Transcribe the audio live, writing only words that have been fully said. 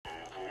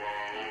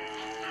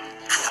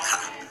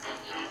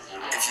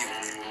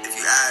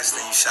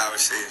You shall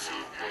receive.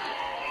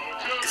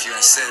 If you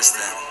insist,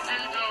 then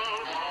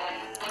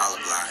I'll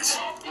oblige.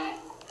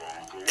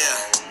 Yeah.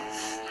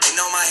 They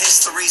know my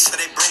history, so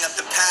they bring up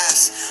the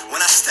past.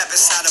 When I step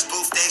inside a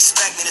booth, they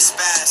expect me to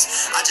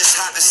spaz. I just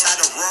hop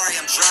inside a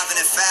Rory, I'm driving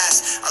it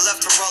fast. I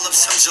love to roll up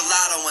some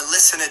gelato and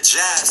listen to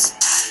jazz.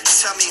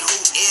 Tell me who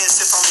is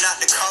if I'm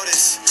not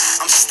Dakotas.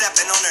 I'm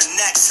stepping on their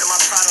necks in my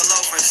Prada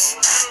loafers.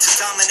 To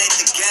dominate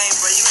the game,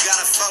 bro, you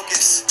gotta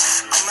focus.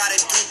 I'm out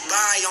of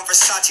Dubai on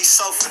Versace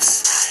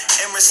sofas.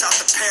 Emirates out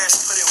to Paris,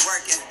 put in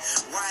work in.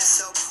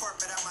 YSL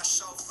corporate at my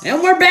chauffeur.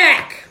 And we're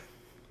back!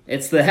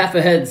 It's the Half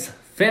a Heads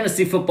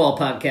Fantasy Football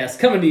Podcast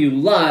coming to you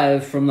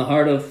live from the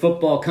heart of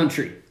football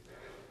country.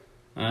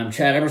 I'm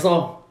Chad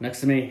Ebersol.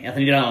 Next to me,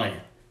 Anthony Donnelly.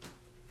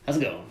 How's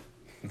it going?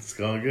 It's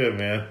going good,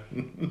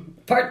 man.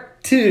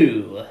 Part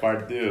 2.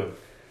 Part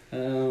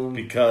 2.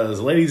 Because,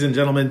 ladies and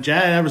gentlemen,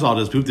 Chad Ebersol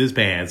just pooped his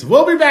pants.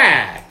 We'll be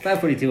back!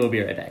 542, we'll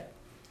be right back.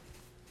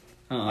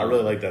 I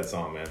really like that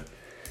song, man.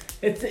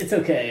 It's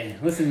okay.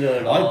 Listen to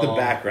it all. I like the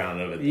background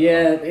of it, though.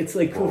 Yeah, it's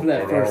like cool for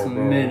that first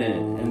minute,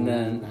 and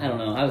then, I don't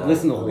know, I was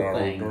listening to the whole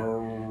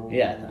thing.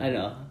 Yeah, I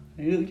know.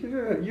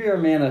 You're a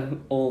man of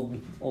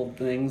old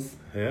things.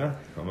 Yeah,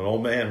 I'm an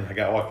old man. I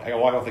gotta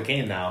walk off the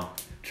cane now.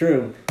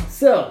 True.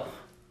 So,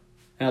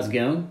 how's it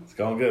going? It's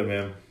going good,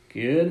 man.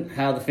 Good.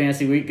 How'd the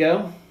fantasy week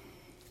go?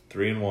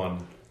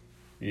 3-1.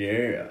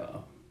 Yeah.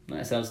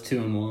 Nice. That was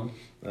 2-1.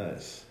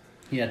 Nice.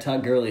 Yeah,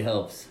 Todd Gurley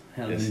helps.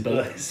 Yes, Having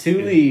both nice.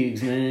 2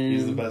 leagues, man.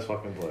 He's the best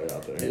fucking player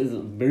out there. He's a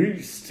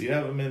beast. Do you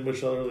have him in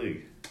which other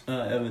league?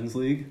 Evans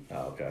League.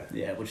 Oh, okay.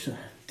 Yeah, which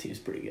team's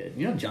pretty good.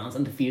 You know, John's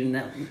undefeated in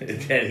that one.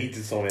 And he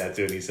just told me that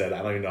too, and he said,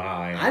 I don't even know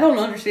how I am. I don't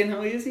understand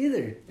how he is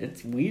either.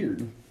 It's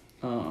weird.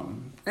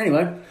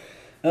 Anyway,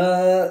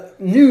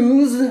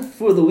 news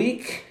for the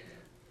week.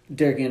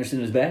 Derek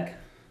Anderson is back.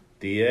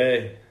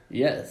 DA.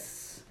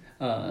 Yes.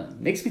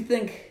 Makes me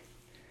think.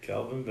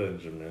 Kelvin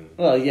Benjamin.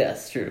 Well,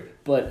 yes, true.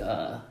 But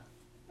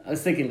I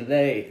was thinking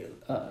today,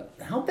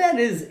 how bad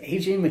is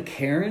A.J.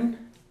 McCarron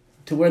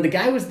to where the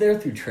guy was there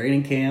through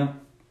training camp?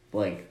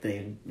 Like,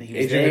 he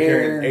was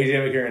there. AJ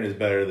McCarron is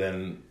better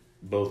than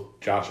both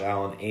Josh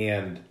Allen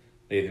and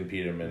Nathan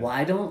Peterman.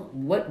 Why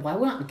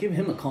not give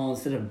him a call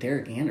instead of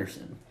Derek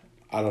Anderson?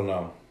 I don't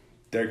know.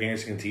 Derek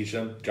Anderson can teach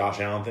them Josh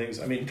Allen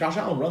things. I mean, Josh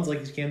Allen runs like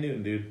he's Cam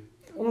Newton, dude.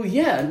 Well,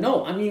 yeah,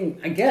 no, I mean,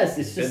 I guess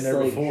it's just been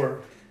there like, before.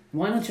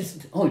 Why not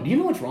just... Oh, do you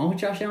know what's wrong with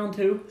Josh Allen,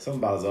 too?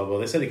 Something about his elbow.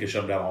 They said he could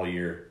shut him down all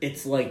year.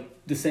 It's like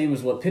the same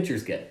as what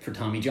pitchers get for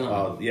Tommy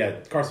John. Yeah,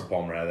 Carson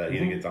Palmer had that. He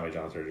didn't get Tommy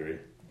John surgery.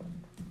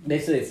 They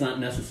say it's not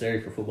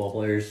necessary for football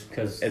players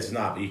because... It's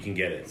not, but you can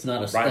get it. It's not a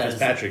Ryan status.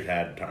 Fitzpatrick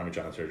had Tommy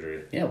John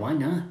surgery. Yeah, why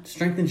not?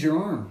 Strengthens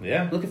your arm.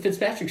 Yeah. Look at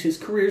Fitzpatrick's. His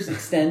career's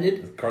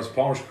extended. Carson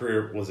Palmer's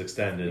career was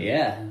extanded.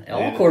 Yeah. All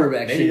Maybe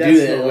quarterbacks maybe should that's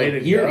do that. the way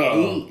Like, to year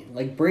go. 8,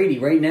 like Brady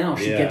right now,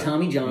 should Yeah. get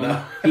Tommy John.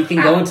 No. He can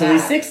go until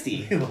he's 60.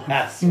 He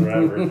lasts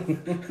forever.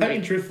 I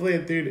mean, truthfully,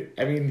 dude,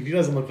 I mean, he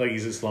doesn't look like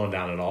he's just slowing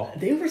down at all.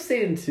 They were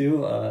saying,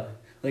 too,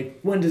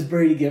 like, when does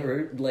Brady get out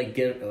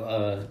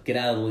of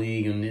the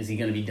league, and is he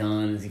going to be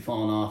done? Is he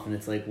falling off? And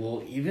it's like,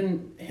 well,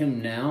 even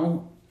him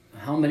now,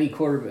 how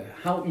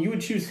you would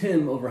choose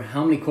him over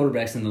how many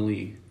quarterbacks in the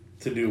league?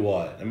 To do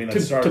what? I mean, like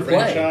To start a play.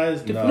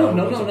 franchise? To No,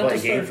 not to to play a game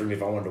start. for me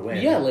if I wanted to win.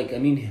 Yeah, like, I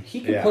mean, he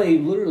could Yeah. play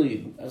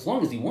literally as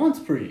long as he wants,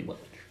 pretty much.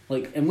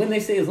 Like, and when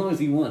they say as long as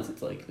he wants,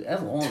 it's like as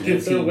long If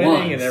as he they're winning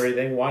wants. and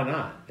everything, why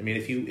not? I mean,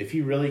 if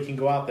he really can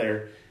go out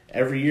there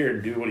every year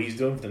and do what he's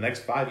doing for the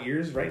next 5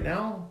 years right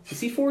now, Is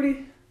he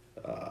 40?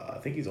 I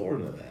think he's older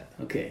than that.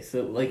 Okay,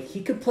 so, like,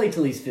 he could play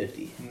till he's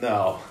 50.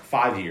 No,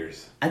 5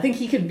 years. I think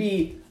he could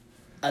be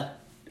a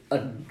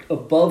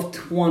above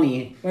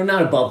 20, or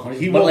not above 20,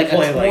 He but won't like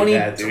play a like 20,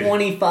 that, dude.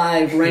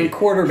 25 ranked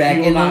quarterback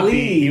in the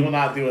league. He will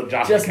not do what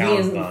Josh Just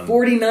McCown's being done.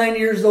 49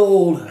 years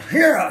old.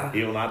 Yeah.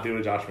 He will not do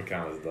what Josh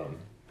McCown has done.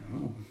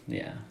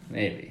 Yeah,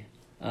 maybe.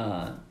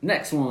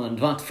 Next one,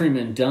 Devonta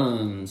Freeman,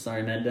 done.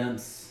 Sorry, Matt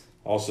Dents.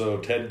 Also,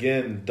 Ted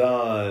Ginn,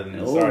 done.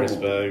 Oh. Sorry,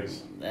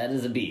 Spags. That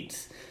is a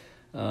beat.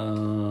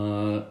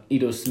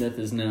 Ito Smith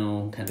is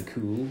now kind of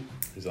cool.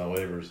 He's on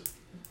waivers.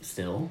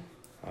 Still.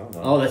 I don't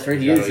know. Oh, that's right.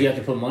 He He's is. gotta- You have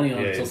to put money on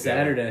Yeah, it until he's gotta-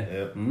 Saturday.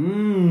 Yep.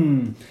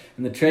 And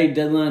the trade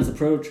deadlines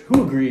approach.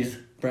 Who agrees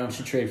Brown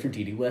should trade for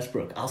D.D.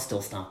 Westbrook? I'll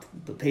still stomp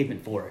the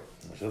pavement for it.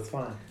 That's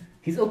fine.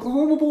 He's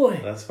Oklahoma boy.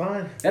 That's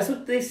fine. That's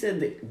what they said.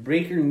 That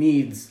Breaker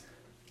needs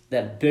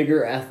that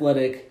bigger,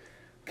 athletic,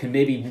 can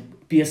maybe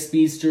be a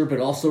speedster, but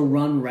also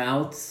run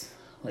routes.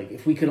 Like,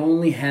 if we could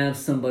only have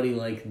somebody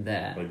like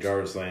that. Like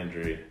Jarvis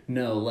Landry.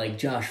 No, like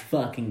Josh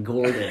fucking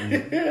Gordon.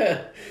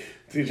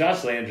 Dude,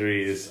 Josh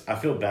Landry is... I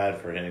feel bad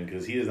for him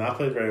because he has not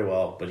played very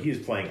well, but he is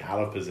playing out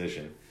of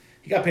position.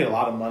 He got paid a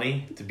lot of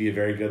money to be a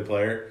very good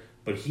player,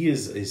 but he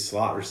is a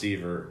slot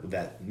receiver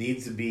that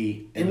needs to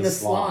be in the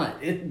slot.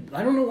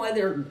 I don't know why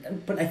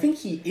but I think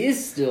he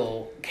is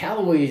still.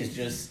 Callaway's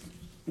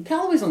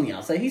on the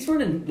outside. He's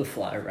running the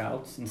fly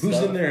routes and Who's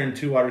stuff. in there in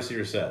 2 wide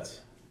receiver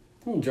sets?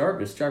 Well,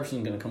 Jarvis. Jarvis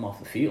isn't going to come off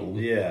the field.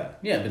 Yeah.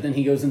 Yeah, but then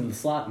he goes into the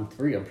slot in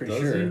 3, I'm pretty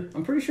Does sure. he?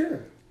 I'm pretty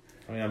sure.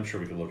 I mean, I'm sure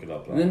we could look it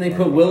up. And then they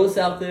put Willis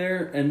out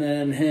there, and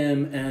then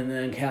him, and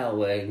then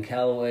Callaway. And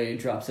Callaway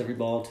drops every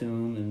ball to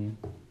him, and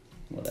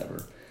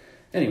whatever.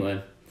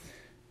 Anyway,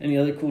 any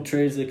other cool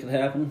trades that could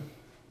happen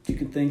you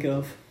can think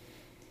of?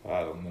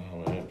 I don't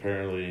know. Man.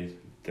 Apparently,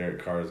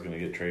 Derek Carr is going to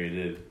get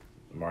traded.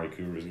 Amari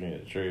Cooper is going to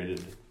get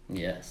traded.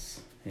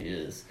 Yes, he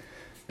is.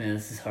 Man,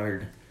 this is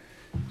hard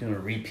doing a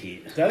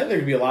repeat. So I think there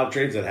could be a lot of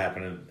trades that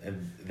happen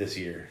in this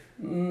year.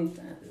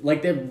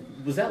 Like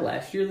that, was that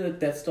last year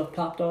that stuff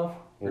popped off?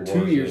 Or Or 2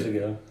 was years it?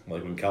 ago?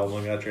 Like when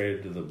Calvin I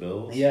traded to the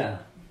Bills? Yeah.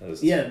 That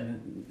was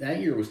That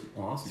year was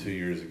awesome. 2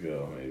 years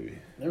ago, maybe.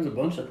 There was a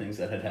bunch of things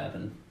that had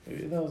happened.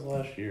 Maybe that was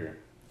last year.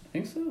 I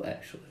think so,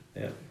 actually.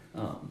 Yeah.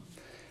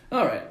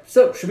 All right,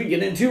 so should we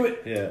get into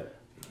it? Yeah.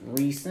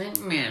 Recent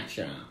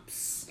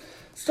matchups.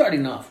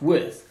 Starting off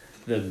with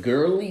the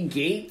Gurley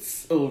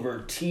Gates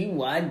over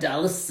T.Y.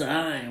 Dollar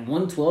Sign,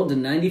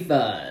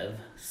 112-95.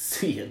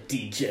 See ya,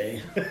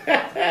 DJ.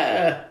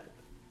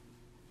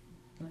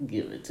 I'll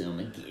give it to him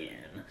again.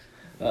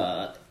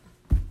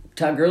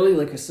 Todd Gurley,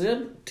 like I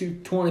said,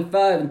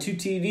 225 and 2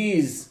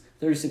 TDs,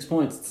 36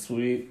 points.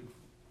 Sweet.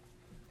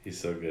 He's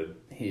so good.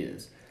 He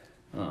is.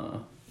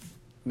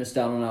 Missed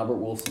out on Albert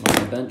Wilson on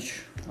the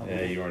bench.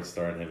 Yeah, you weren't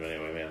starting him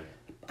anyway, man.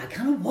 I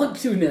kind of want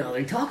to now.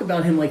 They talk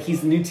about him like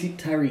he's the new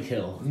Tyreek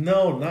Hill.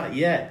 No, not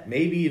yet.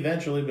 Maybe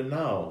eventually, but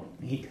no.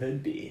 He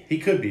could be. He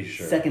could be,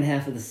 sure. Second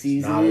half of the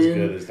season. Not as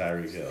good as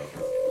Tyreek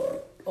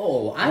Hill.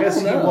 Oh, I I guess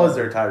don't know. he was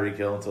their Tyreek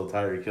Hill until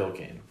Tyreek Hill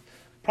came.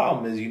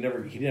 Problem is, he never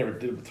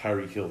did what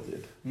Tyreek Hill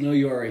did. No,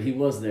 you're right. He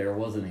was there,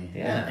 wasn't he?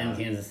 Yeah. In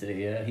Kansas City,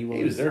 yeah. He was.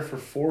 He was there for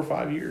 4 or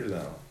 5 years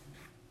now.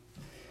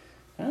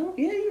 Oh,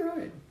 yeah, you're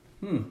right.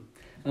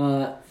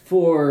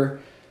 For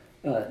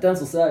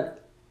Denzel's side,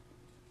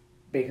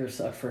 Baker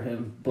sucked for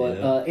him. But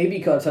Yeah.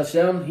 AB caught a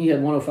touchdown. He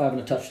had 105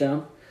 and a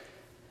touchdown.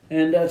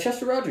 And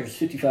Chester Rogers,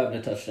 55 and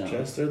a touchdown.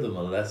 Chester the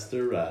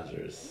Molester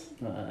Rogers.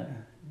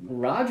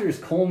 Rogers,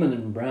 Coleman,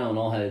 and Brown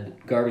all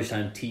had garbage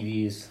time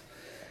TDs.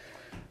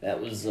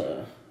 That was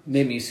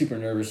made me super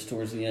nervous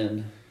towards the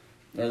end.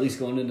 Or at least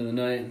going into the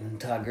night. And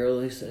Todd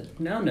Gurley said,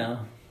 no,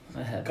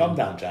 I have Calm him.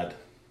 down, Chad.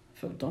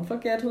 Don't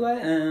forget who I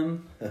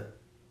am.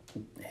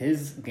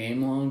 His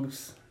game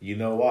logs, You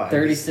know why.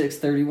 36,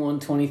 31,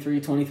 23,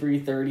 23,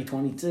 30,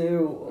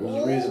 22.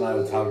 There's a reason I have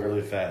a Todd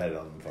Gurley fathead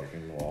on the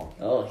fucking wall.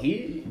 Oh,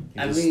 He's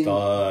a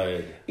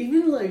stud.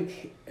 even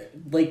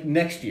like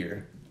next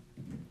year,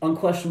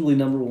 unquestionably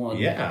number one.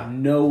 Yeah.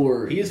 No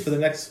worries. He is for the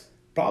next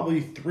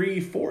probably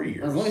 3-4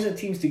 years. As long as that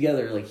team's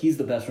together, like he's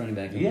the best running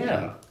back in the league.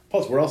 Yeah.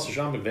 Plus, where else is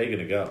Sean McVay going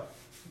to go?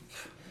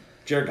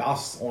 Jared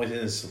Goff's only in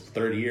his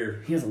third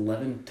year. He has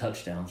 11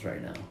 touchdowns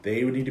right now.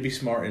 They would need to be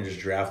smart and just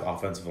draft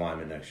offensive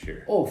linemen next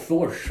year. Oh,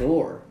 for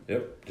sure.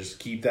 Yep. Just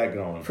keep that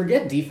going.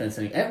 Forget defense.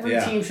 Every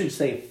Yeah. team should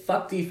say,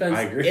 fuck defense.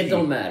 I agree. It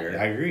don't matter.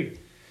 I agree.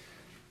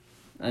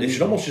 I You mean,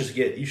 should almost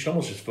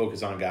just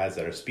focus on guys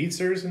that are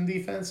speedsters in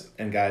defense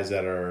and guys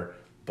that are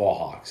ball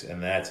hawks,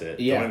 and that's it.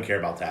 Yeah. Don't even care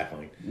about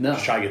tackling. No.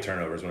 Just try to get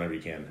turnovers whenever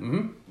you can.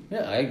 Mm-hmm.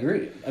 Yeah, I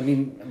agree. I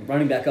mean,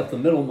 running back up the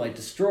middle might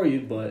destroy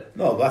you, but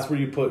No, that's where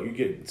you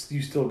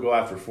still go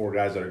after 4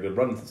 guys that are good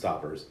run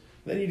stoppers.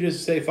 Then you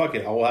just say, fuck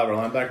it, I will have our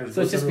linebackers.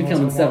 so it's just every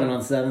becoming once in a while.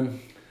 7-on-7.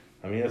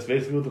 I mean, that's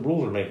basically what the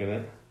rules are making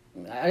it.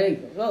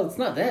 Well, it's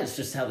not that. It's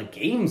just how the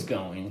game's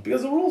going.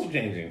 Because the rules are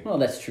changing. Well,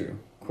 that's true.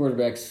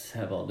 Quarterbacks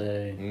have all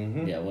day.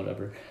 Mhm. Yeah,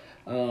 whatever.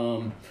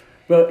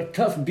 But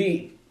tough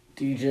beat,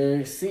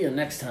 DJ. See you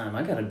next time.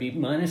 I got a B-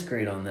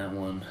 grade on that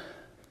one.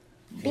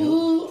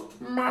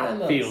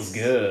 Feels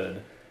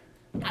good.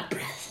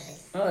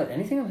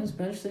 Anything on his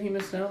bench that he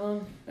missed out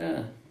on?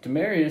 Yeah,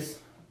 Demarius,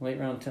 late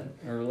round 10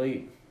 or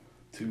late.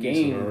 2 weeks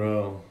in a Game.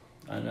 row.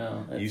 I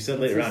know. You said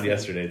That's late round so-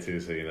 yesterday, too,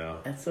 so you know.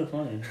 That's so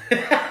funny.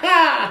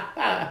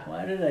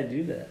 Why did I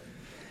do that?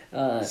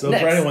 So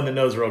next. for anyone that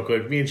knows real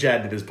quick, me and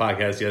Chad did this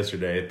podcast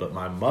yesterday, but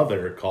my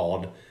mother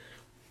called,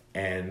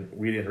 and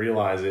we didn't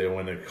realize it.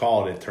 When it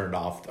called, it turned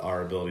off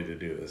our ability to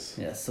do this.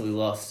 Yeah, so we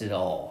lost it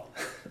all.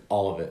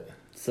 All of it.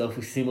 So if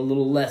we seem a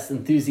little less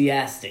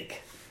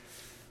enthusiastic,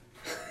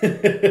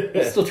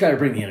 we'll still try to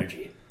bring the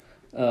energy.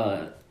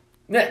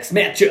 Next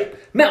matchup,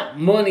 Mount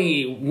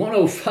Money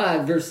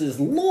 105 versus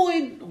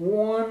Lloyd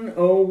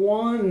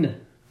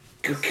 101.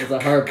 This is a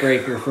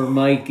heartbreaker for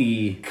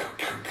Mikey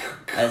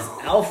as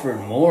Alfred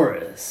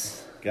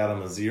Morris, Got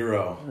him a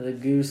 0. the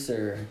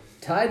gooser,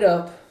 tied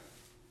up.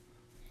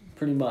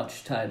 Pretty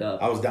much tied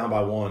up. I was down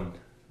by 1.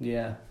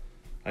 Yeah.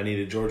 I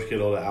needed George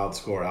Kittle to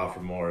outscore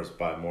Alfred Morris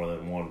by more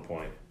than 1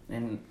 point.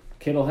 And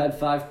Kittle had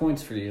 5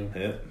 points for you.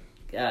 Yep.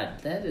 God,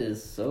 that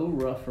is so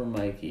rough for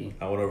Mikey.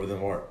 I went over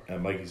them at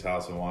Mikey's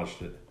house and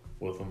watched it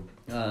with him.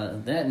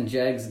 That and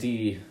Jags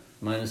D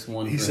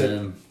 -1 He for said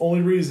him.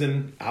 only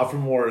reason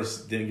Alfred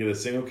Morris didn't get a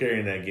single carry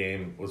in that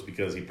game was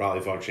because he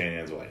probably fucked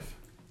Shanahan's wife.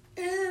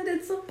 And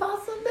it's a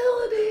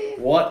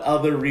possibility. What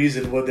other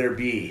reason would there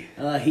be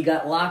He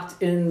got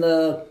locked in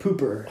the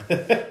pooper.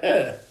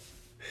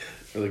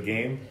 for the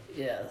game?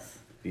 Yes.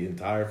 The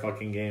entire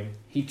fucking game?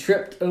 He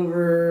tripped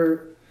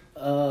over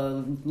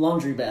a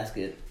laundry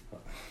basket.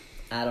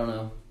 I don't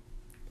know.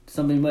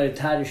 somebody might have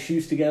tied his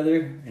shoes together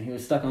and he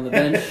was stuck on the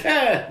bench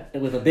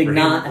with a big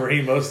knot.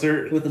 Raheem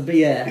Mostert. With a big,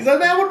 yeah. He's like,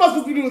 man, what am I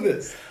supposed to do with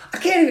this? I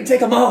can't even take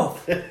them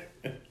off.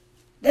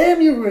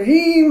 Damn you,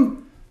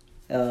 Raheem.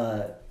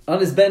 On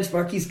his bench,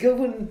 Marquise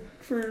Goodwin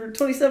for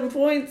 27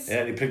 points. Yeah,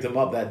 and he picked him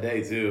up that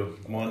day, too.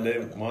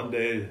 Monday in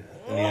the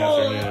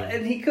afternoon.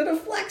 And he could have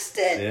flexed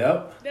it.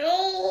 Yep.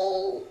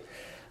 No.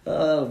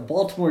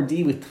 Baltimore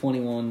D with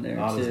 21 there,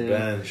 on too. his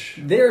bench.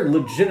 They're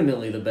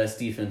legitimately the best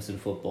defense in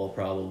football,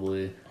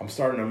 probably. I'm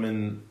starting them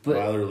in But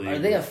either league. are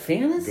they a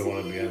fantasy? Going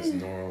up against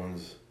New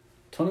Orleans.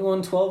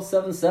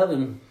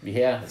 21-12-7-7.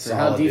 Yeah, That's for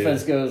how solid,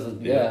 defense dude. goes.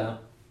 Yeah. Yeah.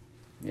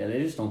 Yeah,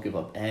 they just don't give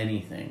up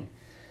anything.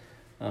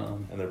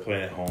 And they're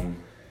playing at home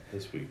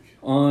this week.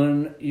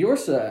 On your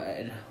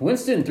side,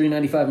 Winston,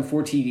 395 and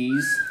 4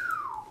 TDs.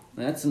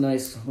 That's a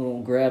nice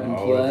little grab and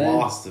I would play. have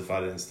lost if I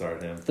didn't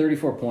start him.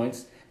 34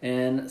 points.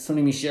 And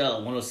Sonny Michel,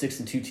 106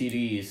 and 2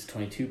 TDs,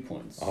 22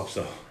 points.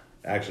 Also,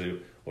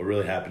 actually, what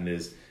really happened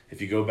is, if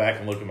you go back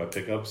and look at my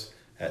pickups,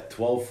 at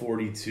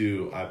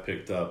 12:42, I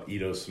picked up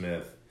Ito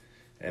Smith.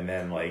 And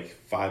then,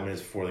 5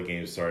 minutes before the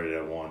game started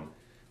at 1,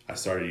 I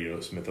started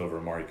Ito Smith over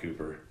Amari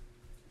Cooper.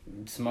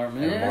 Smart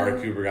man. And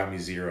Amari Cooper got me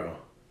 0.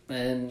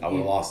 And I would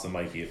have lost to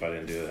Mikey if I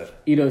didn't do that.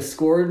 Ito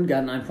scored,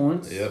 got 9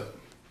 points. Yep.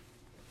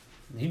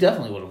 You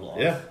definitely would have lost.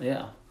 Yeah.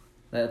 Yeah.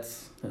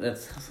 That's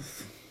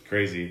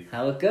Crazy.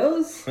 how it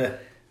goes.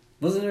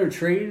 Wasn't there a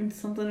trade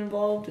something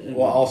involved?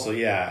 Well, also,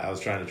 yeah, I was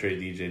trying to trade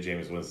DJ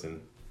Jameis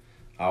Winston.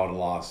 I would have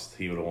lost.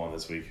 He would have won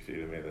this week if he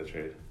didn't make that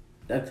trade.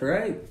 That's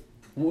right.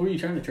 What were you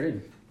trying to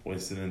trade?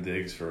 Winston and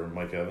Diggs for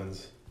Mike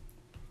Evans.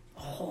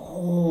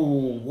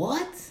 Oh,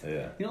 what?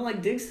 Yeah. You don't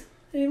like Diggs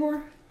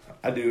anymore?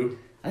 I do.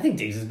 I think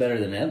Diggs is better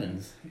than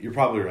Evans. You're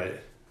probably right.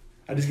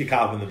 I just get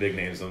caught up in the big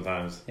names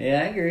sometimes.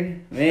 Yeah, I agree.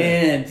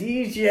 Man,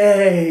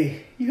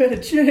 DJ, you had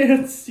a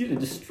chance. You'd have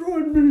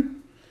destroyed me.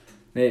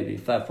 Maybe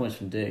 5 points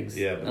from Diggs.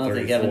 Yeah, but I don't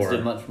think 34. Evans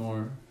did much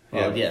more.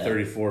 Yeah, Well, yeah.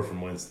 34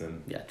 from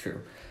Winston. Yeah,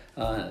 true.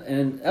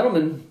 And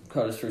Edelman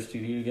caught his first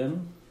TD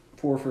again.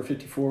 4 for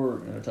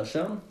 54 and a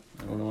touchdown.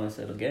 I don't know why I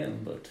said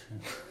again, but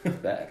it's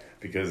back.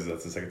 Because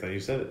that's the second time you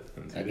said it.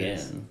 in 2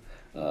 days. Again.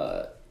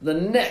 The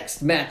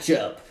next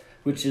matchup,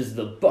 which is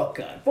the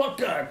Buckeye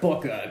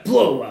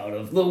blowout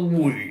of the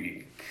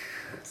week.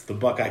 It's the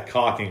Buckeye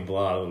caulking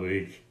blowout of the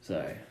week.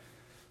 Sorry.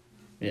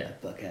 Yeah,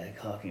 Buckeye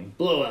caulking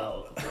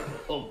blowout.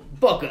 Oh,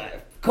 Buckeye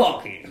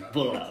caulking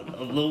blowout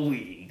of the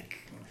week.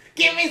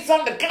 Give me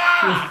some to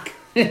caulk!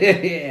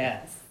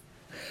 Yes.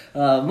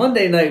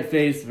 Monday Night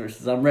Face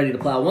versus I'm Ready to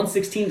Plow,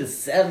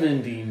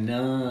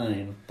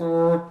 116-79.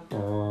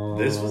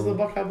 This was the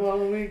Buckeye blowout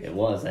of the week? It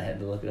was. I had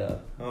to look it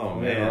up. Oh,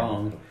 I'm man.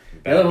 wrong.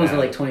 Bad The other ones math.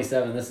 are like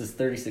 27. This is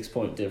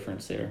 36-point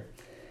difference here.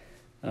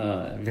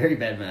 Very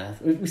bad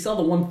math. We saw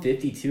the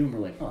 152 and we're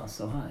like, oh, it's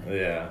so high.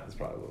 Yeah, that's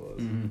probably what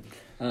it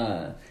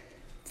was.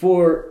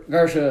 For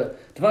Garsha,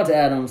 Devonta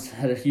Adams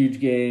had a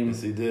huge game.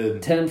 Yes, he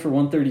did. 10 for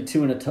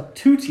 132 and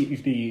 2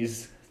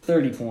 TDs,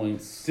 30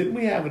 points. Didn't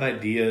we have an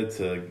idea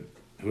to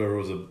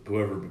whoever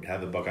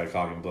had the Buckeye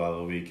caulking blowout of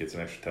the week gets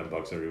an extra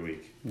 $10 every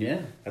week? Yeah,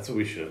 That's what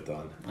we should have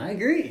done. I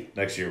agree.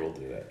 Next year we'll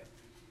do that.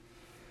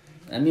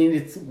 I mean,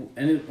 it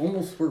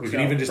almost works. We can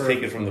out even just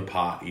take it from perfectly. the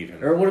pot,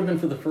 even. Or it would have been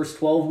for the first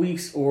 12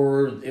 weeks,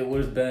 or it would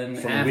have been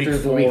From after week the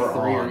 4 week 3, on, or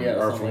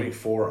or from something. week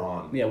 4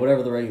 on. Yeah,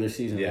 whatever the regular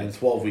season Yeah, is.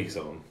 12 weeks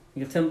of them.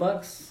 You get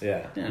 $10.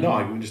 Yeah. Yeah, No,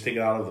 I we can just take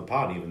it out of the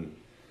pot even.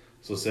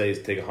 So say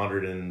take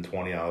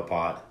 120 out of the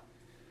pot,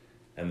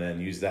 and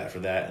then use that for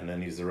that, and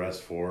then use the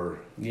rest for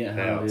Yeah,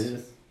 how it payouts.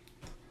 is.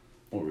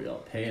 Or we'll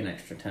pay an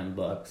extra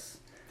 $10.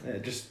 Yeah,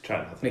 just try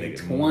not to Make make it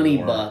it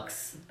 $20 more.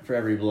 for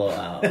every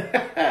blowout.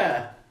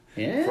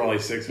 Yeah. For only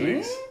 6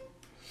 weeks.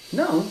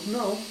 No.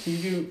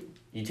 You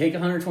take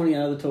 120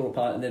 out of the total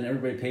pot, and then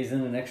everybody pays in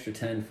an extra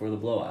 10 for the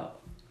blowout.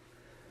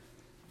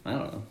 I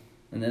don't know.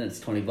 And then it's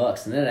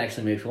 $20, and then it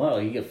actually makes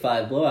you get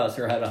 5 blowouts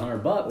or had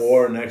 $100.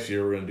 Or next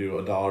year we're gonna do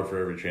 $1 for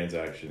every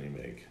transaction you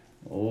make.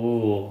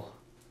 Oh,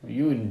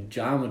 you and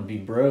John would be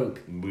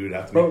broke. We would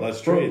have to make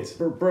less trades,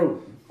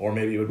 Broke. or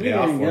maybe it would We pay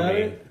off ain't for got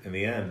me it. in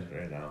the end.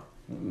 Right now,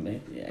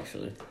 Maybe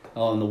actually.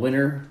 Oh, and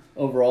the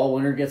overall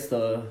winner gets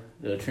the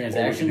or we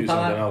transaction could do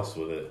pot. something else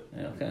with it.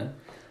 Yeah, okay.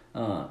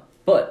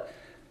 But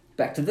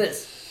back to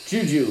this.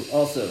 Juju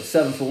also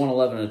 7 for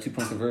 111 and a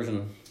 2-point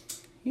conversion.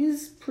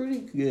 He's pretty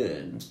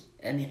good,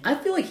 and I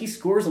feel like he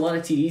scores a lot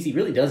of TDs. He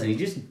really doesn't. He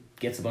just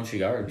gets a bunch of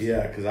yards.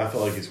 Yeah, because I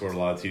felt like he scored a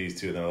lot of TDs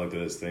too. And then I looked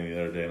at his thing the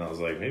other day, and I was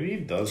like, maybe he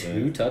doesn't.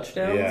 2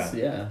 touchdowns.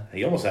 Yeah.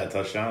 He almost had a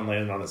touchdown,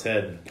 landed on his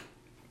head.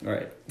 All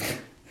right.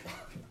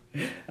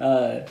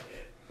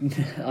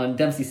 On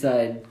Dempsey's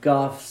side,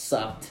 Goff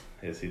sucked.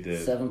 Yes, he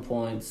did. 7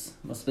 points.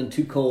 Must have been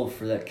too cold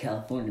for that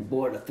California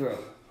boy to throw.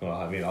 Well,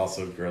 I mean,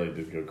 also Gurley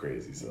did go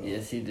crazy. So,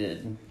 Yes, he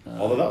did.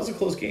 although that was a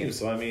close game,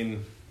 so I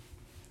mean,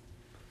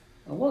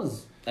 It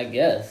was, I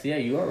guess. Yeah,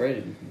 you are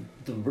right.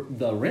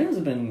 The Rams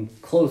have been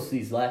close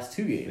these last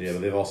 2 games. yeah,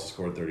 but they've also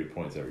scored 30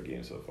 points every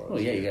game so far. Well,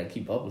 this yeah, you year. got to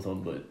keep up with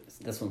them, but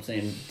that's what I'm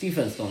saying.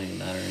 Defense don't even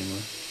matter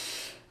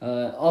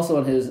anymore. Also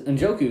on his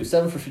Njoku,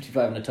 7 for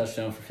 55 and a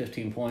touchdown for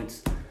 15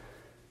 points.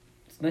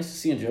 nice to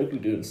see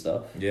Njoku doing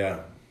stuff.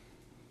 Yeah.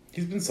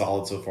 He's been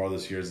solid so far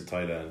this year as a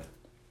tight end.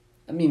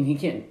 I mean,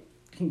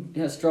 he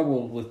has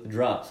struggled with the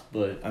drops,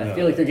 but I know.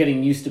 feel like they're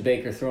getting used to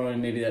Baker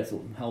throwing. Maybe that's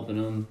helping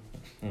him.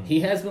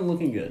 He has been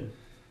looking good.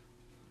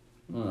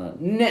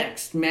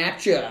 Next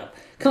matchup,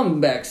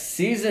 comeback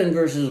season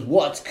versus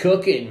what's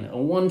cooking. A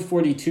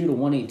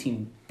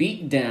 142-118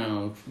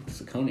 beatdown from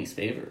Saucony's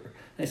favor.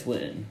 Nice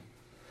win.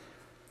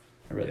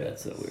 I read that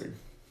so weird.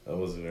 That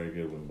was a very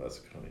good win by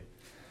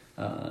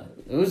Saucony.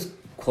 It was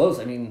close.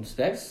 I mean,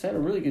 Spags had a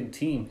really good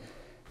team.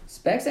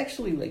 Spags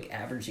actually like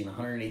averaging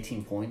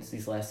 118 points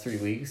these last 3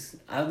 weeks.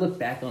 I look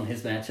back on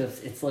his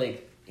matchups. It's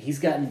like he's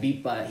gotten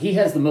beat by. He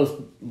has the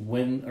most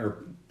win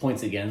or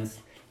points against.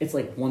 It's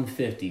like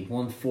 150,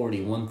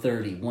 140,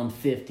 130,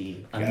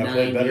 150. Gotta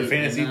play better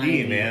fantasy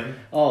D, man.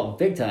 Oh,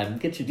 big time!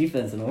 Get your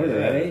defense in order,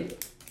 Yeah.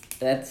 right?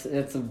 That's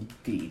a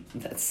beat.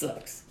 That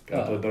sucks.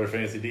 Gotta play better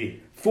fantasy D.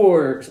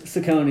 For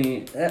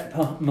Saucony, that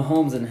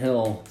Mahomes and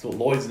Hill That's what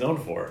Lloyd's known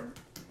for.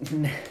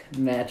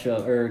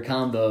 matchup or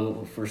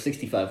combo for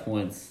 65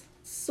 points.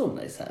 So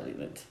nice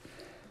having it.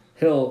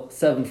 Hill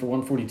 7 for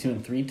 142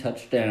 and 3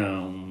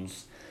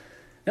 touchdowns.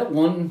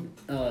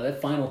 That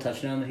final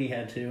touchdown that he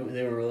had too.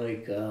 They were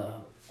like,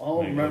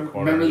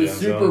 remember the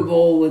Super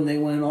Bowl when they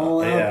went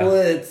all out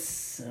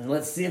blitz?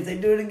 Let's see if they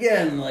do it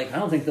again. Like I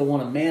don't think they'll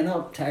want to man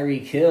up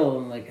Tyreek Hill.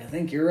 And like I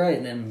think you're right.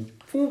 And then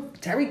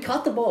Tyreek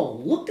caught the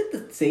ball, looked at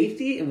the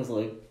safety, and was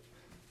like,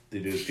 They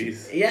do his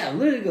piece. yeah,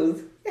 literally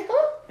goes,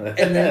 and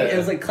then it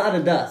was like cloud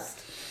of dust.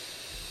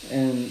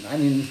 And I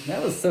mean,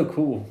 that was so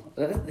cool.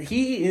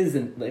 He is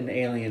an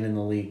alien in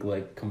the league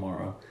like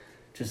Kamara.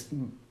 Just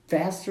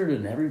faster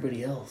than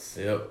everybody else.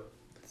 Yep.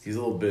 He's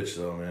a little bitch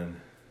though, man.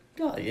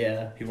 Oh,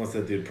 yeah. He wants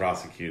that dude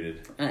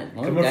prosecuted. Coming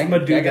Coming from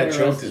a dude that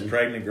choked his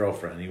pregnant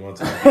girlfriend. He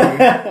wants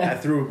I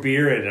threw a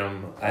beer at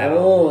him.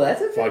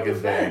 That's a good fucking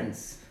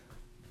defense.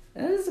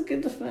 That is a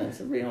good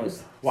defense. Everybody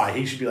always... Why?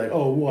 He should be like,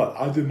 oh, what?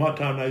 I did my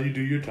time, now you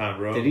do your time,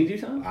 bro. Did he do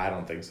time? I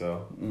don't think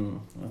so.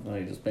 I thought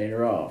he just paid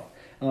her off.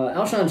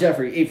 Alshon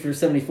Jeffrey, 8 for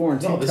 74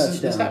 and 2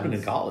 touchdowns. This happened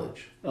in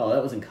college. Oh,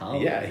 that was in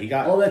college? Yeah, he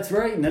got... Oh, that's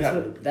right. And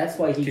that's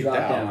why he kicked dropped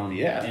out. down.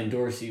 Yeah. And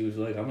Dorsey was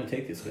like, I'm going to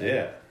take this guy.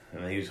 Yeah.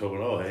 And then he was hoping,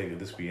 oh, hey, could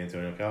this be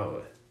Antonio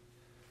Callaway?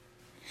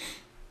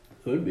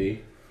 Could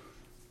be.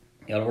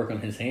 Got to work on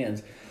his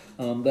hands.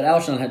 But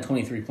Alshon had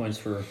 23 points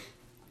for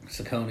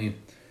Saucony.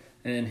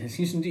 And his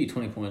Houston D,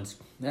 20 points.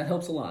 That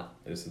helps a lot.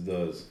 Yes, it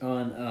does.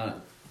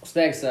 On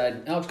Stag's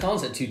side, Alex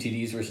Collins had 2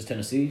 TDs versus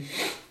Tennessee.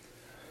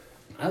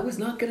 I was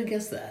not going to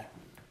guess that.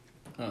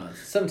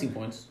 17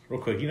 points.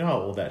 Real quick, you know how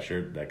old that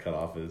shirt, that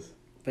cutoff is?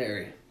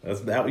 Very.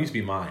 That used to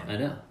be mine. I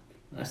know.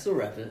 I still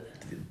rep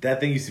it. That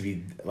thing used to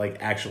be, like,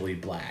 actually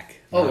black.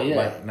 Oh, yeah.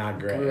 Like, not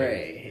gray.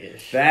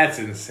 Grayish. That's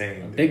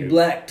insane, dude. Big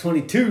black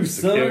 22,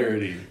 son.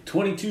 Security.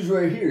 22's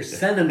right here,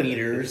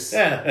 centimeters.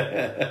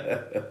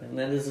 Yeah. And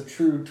that is a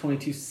true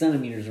 22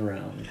 centimeters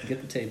around. Get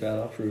the tape out,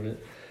 I'll prove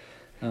it.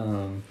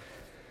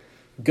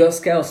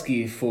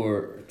 Guskowski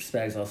for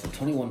Spags also,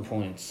 21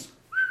 points.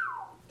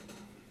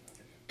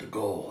 The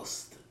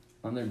Ghost.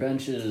 On their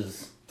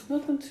benches,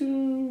 nothing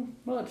too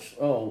much.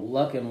 Oh,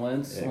 Luck and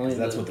Wentz. Yeah, because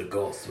that's what the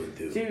Ghost would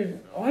do. Dude,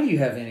 why do you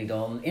have Andy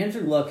Dalton?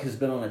 Andrew Luck has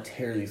been on a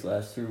tear these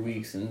last 3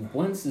 weeks, and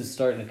Wentz is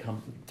starting to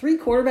come. 3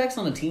 quarterbacks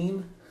on a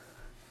team?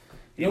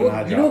 You know what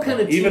kind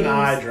of teams... Even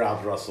I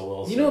dropped Russell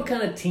Wilson. You know what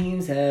kind of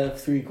teams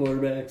have 3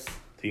 quarterbacks?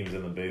 Teams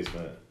in the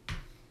basement.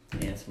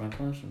 Answer my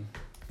question.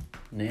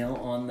 Nail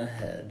on the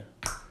head.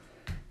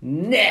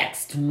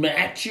 Next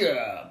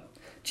matchup.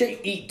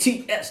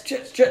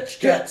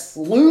 Jets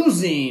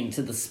losing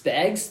to the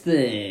Spags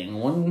thing.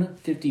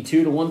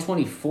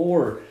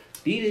 152-124.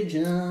 Beat it,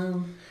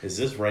 John. Is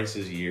this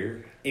Rice's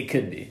year? It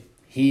could be.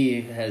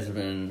 He has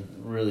been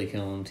really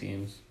killing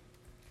teams.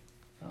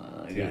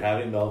 Dude,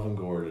 having Melvin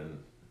Gordon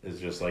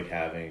is just like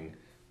having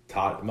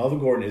Todd. Melvin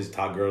Gordon is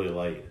Todd Gurley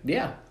light.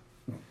 Yeah.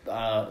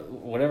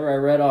 Whatever I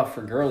read off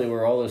for Gurley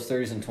were all those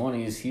 30s and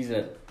 20s. He's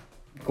at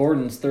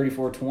Gordon's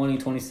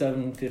 34-20,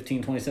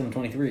 27-15,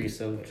 27-23.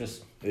 So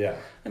just... Yeah.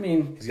 I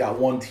mean... He's got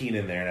 1 teen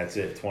in there, and that's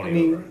it. 20 I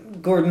mean, over.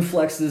 Gordon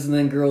flexes and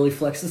then Gurley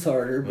flexes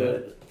harder,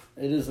 but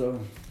it is a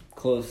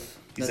close...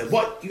 He said,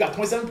 what? You got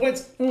 27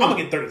 points? I'm going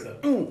to get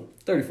 37.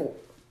 34.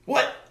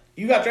 What?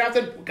 You got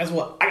drafted? Guess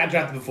what? I got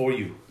drafted before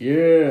you.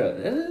 Yeah,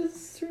 that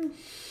is true.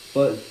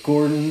 But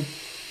Gordon,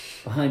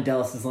 behind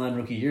Dallas's line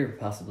rookie year,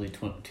 possibly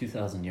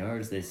 2,000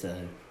 yards, they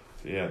said.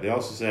 Yeah, they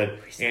also said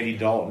Andy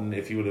Dalton,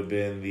 if he would have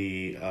been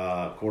the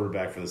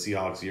quarterback for the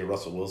Seahawks the year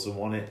Russell Wilson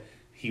won it,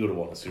 he would have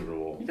won the Super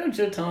Bowl. You know,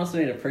 Joe Thomas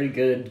made a pretty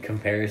good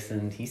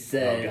comparison. He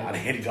said... Oh, God,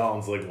 Andy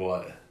Dalton's like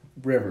what?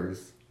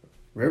 Rivers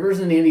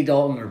and Andy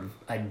Dalton are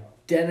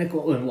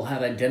identical and will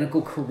have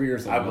identical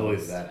careers. I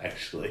believe that,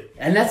 actually.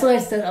 And that's what I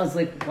said. I was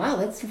like, wow,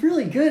 that's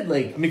really good.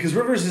 Like, I mean, because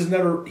Rivers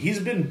he's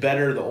been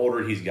better the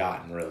older he's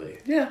gotten, really.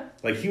 Yeah.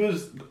 Like, he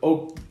was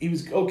okay,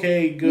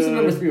 good. He was the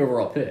number 3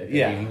 overall pick.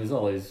 Yeah. I mean, he was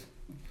always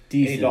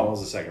decent. Andy Dalton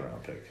was a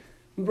 2nd-round pick.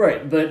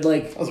 Right, but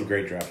like... That was a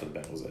great draft for the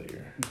Bengals that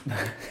year.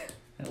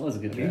 That was a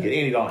good You draft. get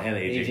Andy Dalton and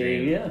AJ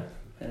Green. Yeah.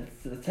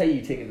 That's how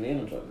you take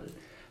advantage of it.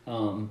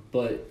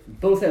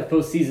 But both have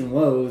postseason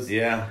lows.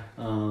 Yeah.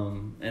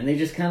 And they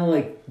just kind of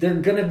like, they're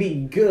going to be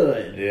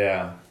good.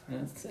 Yeah. I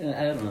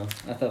don't know.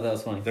 I thought that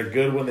was funny. They're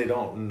good when they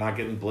not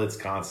getting blitzed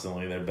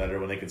constantly. They're better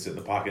when they can sit in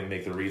the pocket and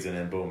make the reads and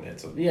then boom,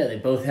 hits them. Yeah, they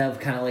both have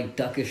kind of like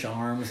duckish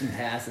arms and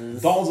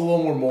passes. Dalton's a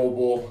little more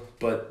mobile,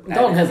 but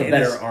Dalton has a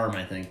better arm,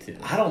 I think, too.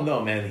 I don't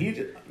know, man.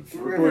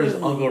 Where's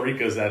Uncle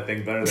Rico's that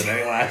thing better than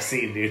anyone I've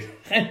seen, dude.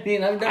 I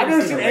mean, I've never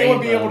seen seen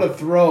anyone be able to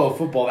throw a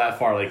football that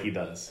far like he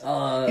does.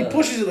 He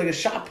pushes it like a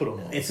shot put him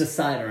on. It's a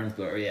sidearm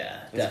thrower,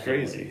 yeah. That's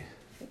definitely.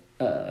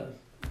 crazy.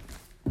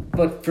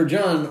 But for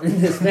John in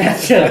this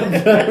matchup,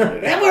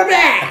 and we're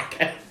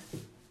back.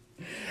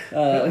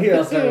 Here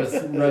I'll start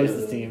with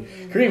Rice's team.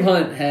 Kareem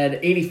Hunt had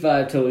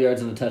 85 total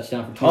yards and a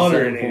touchdown for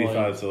 27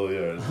 185 total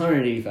yards.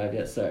 185,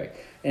 yes, sorry.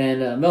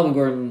 And Melvin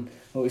Gordon,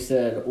 what we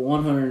said,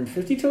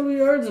 150 total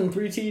yards and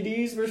 3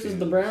 TDs versus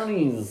the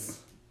Brownies.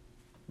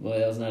 Boy,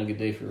 that was not a good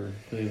day for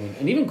Cleveland.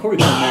 And even Corey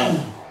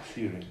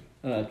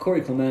Clement.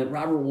 Corey Clement,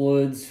 Robert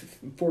Woods,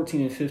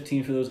 14 and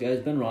 15 for those guys.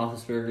 Ben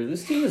Roethlisberger.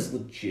 This team is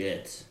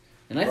legit.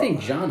 And I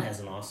think John has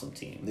an awesome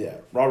team. Yeah,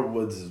 Robert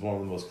Woods is one of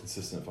the most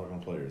consistent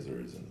fucking players there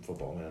is in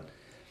football, man.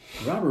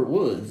 Robert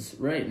Woods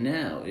right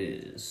now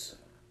is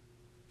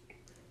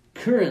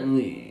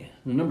currently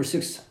the number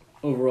 6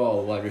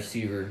 overall wide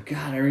receiver.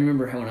 God, I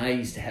remember how when I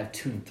used to have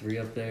 2 and 3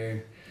 up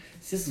there.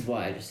 This is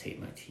why I just hate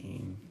my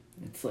team.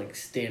 It's like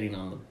standing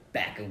on the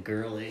back of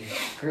Gurley.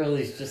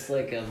 Gurley's just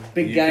like a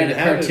big guy in a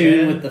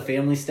cartoon with the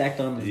family stacked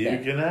on his back.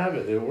 You can have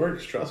it. It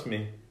works, trust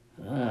me.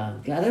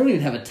 God, I don't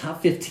even have a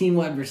top 15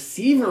 wide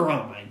receiver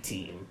on my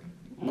team.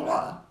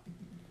 But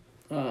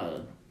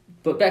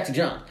back to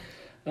John.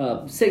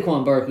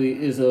 Saquon Barkley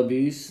is a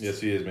beast.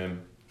 Yes, he is,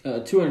 man.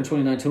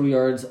 229 total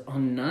yards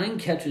on 9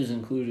 catches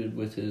included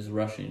with his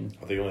rushing.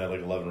 I think he only had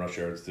like 11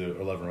 rushes too.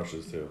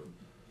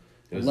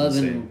 It was 11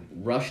 insane.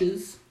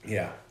 rushes?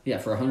 Yeah. Yeah,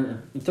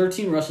 for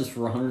 13 rushes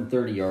for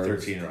 130 yards.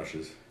 13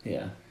 rushes.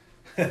 Yeah.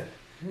 I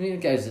mean, the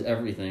guy's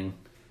everything.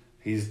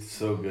 He's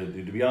so good,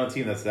 dude. To be on a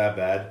team that's that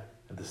bad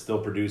and to still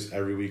produce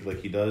every week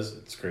like he does,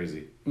 it's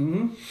crazy.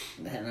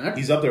 Mm-hmm. Man,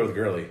 he's up there with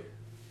Gurley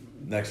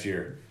next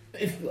year.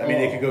 They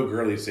could go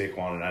Gurley,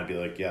 Saquon, and I'd be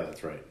like, yeah,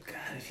 that's right.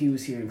 God, if he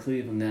was here in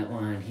Cleveland, that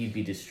line, he'd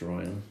be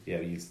destroying. Yeah,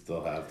 but you'd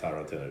still have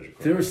Tyrod Taylor. If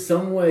there was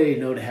some way,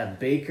 to have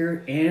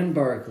Baker and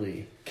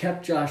Barkley,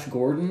 kept Josh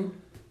Gordon.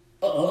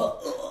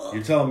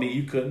 You're telling me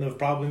you couldn't have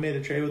probably made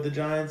a trade with the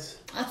Giants?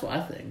 That's what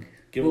I think.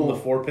 Give them the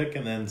 4 pick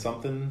and then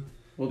something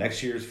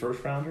next year's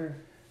first rounder?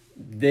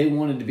 They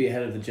wanted to be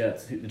ahead of the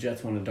Jets. The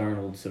Jets wanted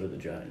Darnold, so did the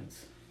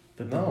Giants.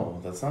 But no,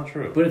 that's not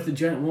true. But if the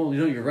Giants,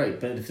 you're right.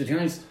 But if the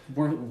Giants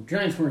weren't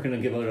going to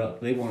give it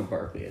up, they wanted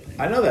Barkley, I think.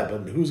 I know that,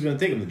 but who's going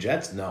to take him? The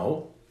Jets?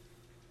 No.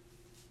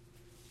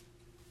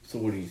 So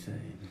what are you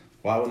saying?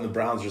 Why wouldn't the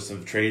Browns just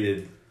have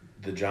traded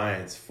the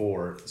Giants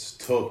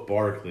took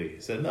Barkley?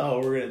 Said, no,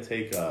 we're going to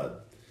take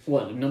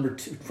number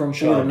 2 from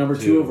 4 to number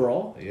 2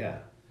 overall? Yeah.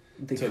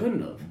 They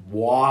couldn't have.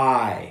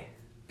 Why?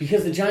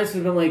 Because the Giants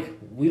would have been like,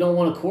 we don't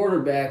want a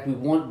quarterback, we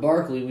want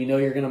Barkley, we know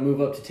you're going to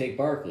move up to take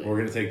Barkley. We're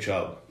going to take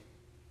Chubb.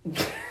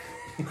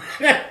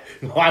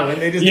 Why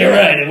wouldn't they just You're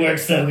right, it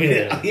works so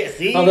good. Yeah,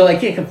 see? Although I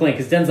can't complain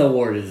because Denzel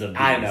Ward is a beast.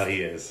 I know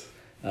he is.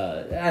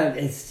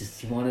 It's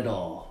just, you want it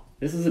all.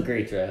 This is a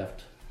great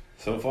draft.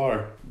 So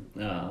far.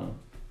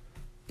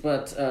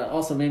 But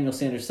also Emmanuel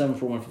Sanders, 7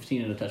 for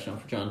 115 and a touchdown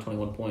for John,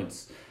 21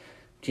 points.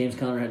 James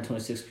Conner had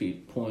 26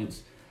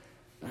 points.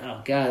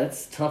 Oh, God,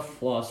 that's a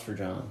tough loss for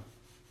John.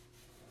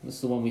 This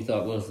is the one we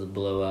thought was the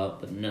blowout,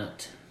 but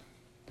not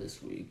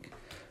this week.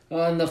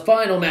 In the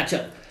final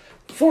matchup,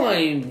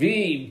 Flying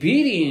V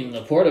beating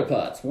the Porta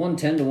Pots,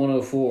 110 to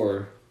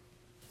 104.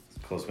 It's a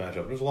close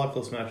matchup. There's a lot of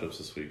close matchups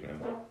this week,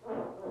 man.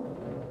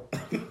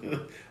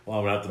 Well,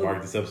 I'm going to have to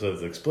mark this episode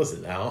as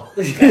explicit now.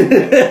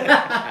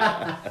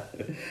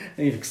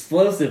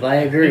 Explosive, I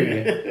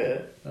agree.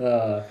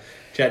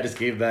 Chad just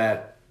gave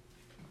that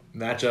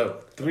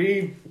matchup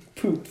 3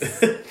 poops.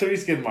 3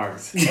 skid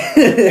marks.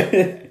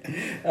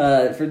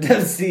 For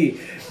Dev C,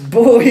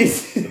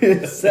 boys,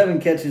 7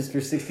 catches for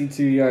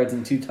 62 yards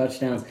and 2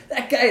 touchdowns.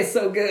 That guy is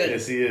so good.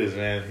 Yes, he is,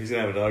 man. He's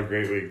going to have another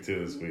great week,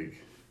 too, this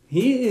week.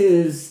 He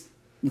is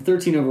the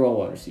 13 overall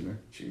wide receiver.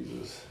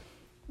 Jesus.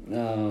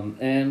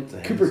 And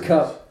Cooper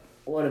Kupp,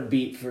 what a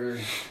beat for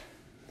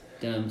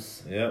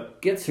Dems.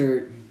 Yep. Gets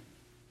hurt,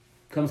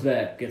 comes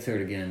back, gets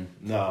hurt again.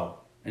 No.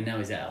 And now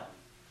he's out.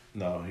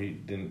 No, he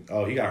didn't.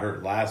 Oh, he got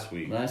hurt last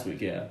week. Last week,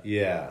 yeah.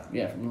 Yeah.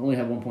 Yeah, only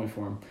had 1 point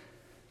for him.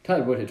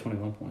 Tyler Boyd had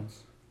 21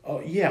 points.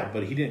 Oh, yeah,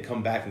 but he didn't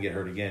come back and get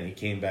hurt again. He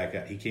came back.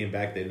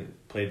 They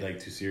played like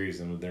 2 series,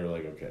 and they were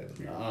like, okay.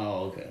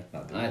 Oh, okay.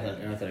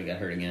 I thought he got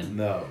hurt again.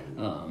 No.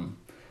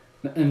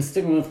 And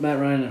sticking with Matt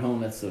Ryan at home,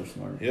 that's so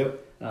smart.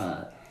 Yep.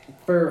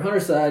 For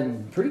Hunter's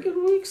side, pretty good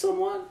week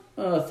somewhat.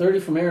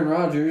 30 from Aaron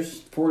Rodgers,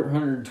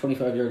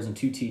 425 yards and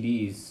 2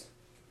 TDs.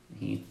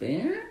 He's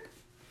back.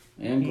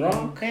 And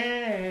Gronk.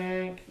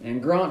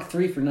 And Gronk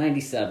 3 for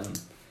 97.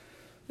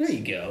 There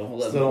you go.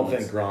 Still don't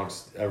think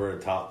Gronk's ever a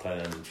top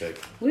tight end pick.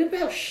 What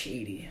about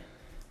Shady?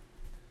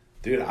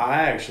 Dude,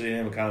 I actually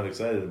am kind of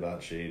excited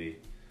about Shady.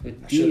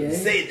 With I shouldn't DA?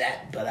 say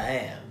that, but I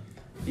am.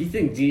 You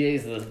think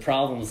DA's the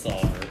problem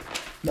solver?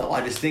 No,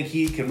 I just think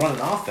he can run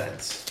an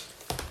offense.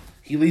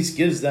 He at least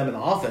gives them an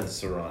offense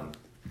to run.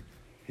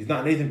 He's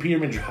not Nathan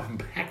Peterman dropping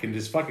back and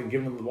just fucking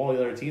giving them the ball to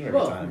the other team every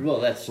time. Well,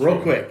 that's Real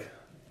true. quick,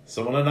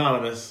 someone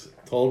anonymous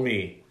told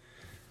me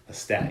a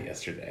stat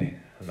yesterday,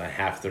 and I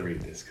have to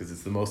read this because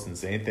it's the most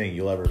insane thing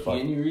you'll ever Can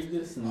fucking... you read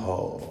this?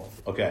 Oh,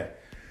 okay.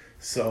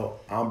 So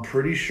I'm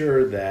pretty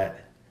sure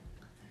that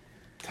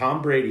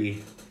Tom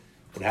Brady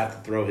would have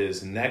to throw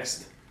his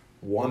next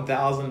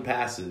 1,000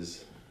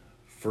 passes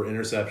for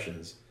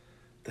interceptions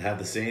to have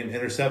the same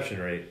interception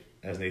rate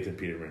as Nathan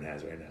Peterman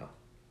has right now.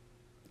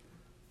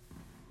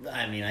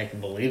 I mean, I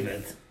can believe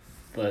it,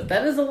 but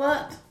that is a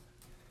lot.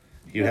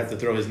 He would have to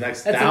throw his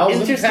next That's an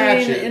 1,000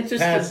 interesting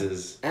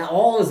passes,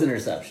 All his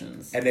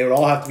interceptions. and they would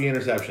all have to be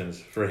interceptions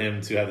for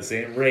him to have the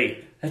same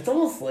rate, It's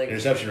almost like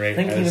interception rate.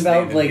 thinking as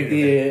about Nathan like Peterman.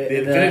 the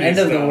Infinity end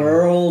of the Stone.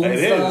 world and It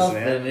is, stuff,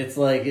 man. and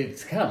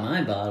it's kind of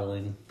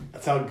mind-boggling.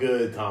 That's how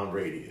good Tom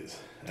Brady is.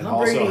 And Tom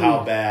also Brady-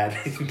 how bad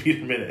Nathan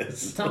Peterman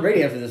is. Tom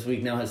Brady after this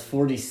week now has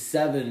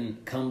 47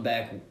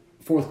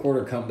 fourth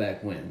quarter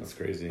comeback wins. That's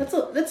crazy.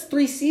 That's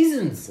 3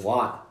 seasons. a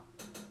lot.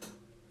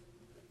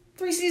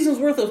 3 seasons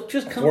worth of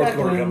just Fourth comeback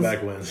quarter wins,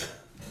 comeback wins.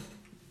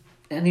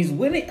 and he's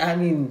winning. I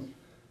mean,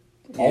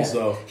 yeah,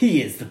 Also,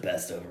 he is the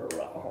best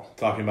overall.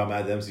 talking about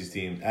Matt Dempsey's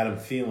team, Adam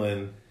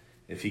Thielen,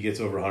 if he gets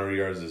over 100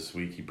 yards this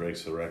week, he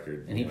breaks the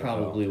record. And he in the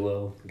probably NFL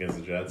will. against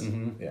the Jets.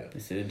 Yeah. They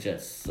say the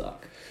Jets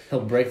suck. He'll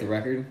break the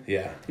record.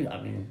 Yeah. Dude,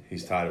 I mean,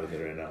 He's tied with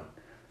it right now.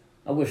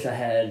 I wish I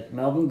had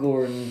Melvin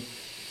Gordon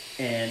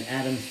and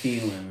Adam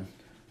Thielen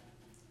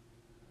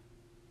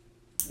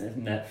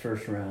in that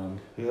first round.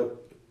 Yep.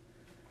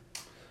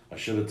 I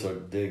should have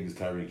took Diggs,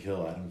 Tyreek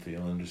Hill, Adam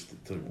Thielen.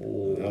 That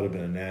would have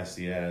been a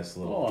nasty ass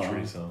little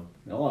threesome.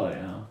 Oh,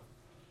 yeah.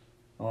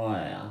 Oh,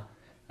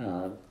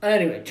 yeah.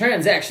 Anyway,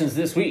 transactions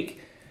this week.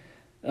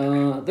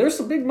 There's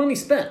some big money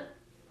spent.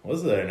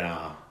 Was there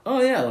now? Oh,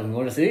 yeah. You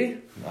want to see?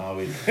 No,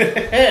 we.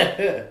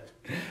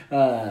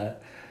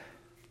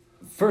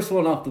 First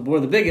one off the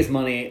board, the biggest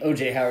money,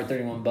 O.J. Howard,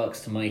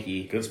 $31 to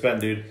Mikey. Good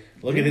spend, dude.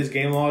 Look at his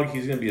game log.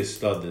 He's going to be a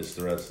stud the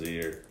rest of the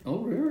year. Oh,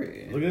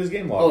 really? Look at his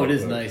game log. Oh, real it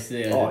is quick. nice.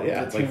 Yeah. Oh,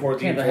 yeah. It's like 14,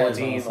 Tampa has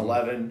 14, awesome.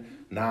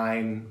 11,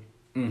 9.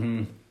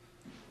 Mm-hmm.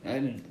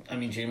 I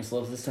mean, James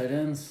loves his tight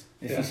ends.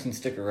 If Yeah. he can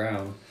stick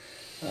around.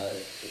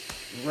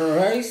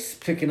 Rice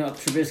picking up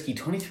Trubisky,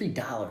 $23.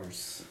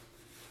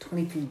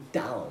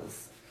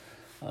 $23.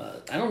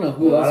 I don't know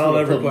who else. I don't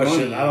would ever put question.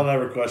 money. I don't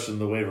ever question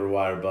the waiver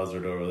wire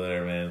buzzard over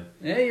there, man.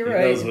 Yeah, you're He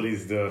right. knows what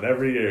he's doing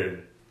every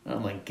year. Oh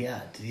my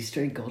God! Did he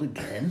straight gold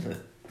again?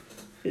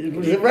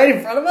 Was it right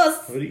in front of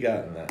us? What do you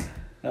got in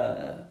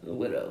that? The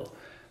widow,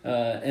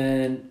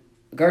 and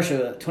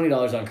Garsha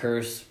 $20 on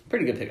Curse.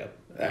 Pretty good pickup.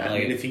 I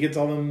mean, if he gets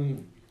all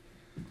them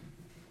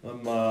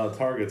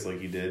targets like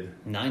he did,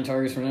 9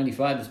 targets for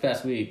 95 this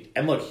past week.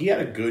 and look, he had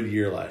a good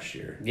year last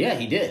year. Yeah,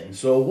 he did.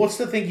 So what's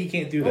the thing he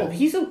can't do Oh, that?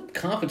 he's a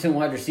competent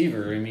wide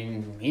receiver. I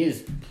mean, he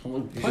is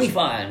plenty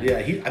fine. Yeah,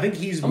 I think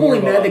he's. I'm more only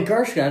of mad a- that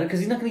Garsh got it because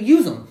he's not going to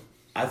use him.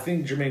 I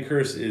think Jermaine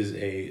Kearse is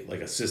a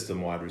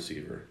system wide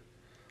receiver.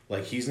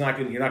 Like he's not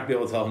gonna. You're not gonna be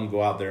able to tell him to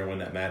go out there and win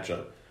that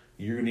matchup.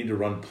 You're gonna need to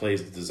run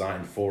plays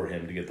designed for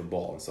him to get the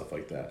ball and stuff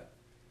like that.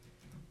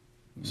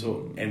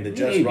 So and the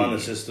Jets Maybe. run a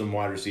system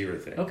wide receiver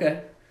thing.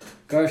 Okay.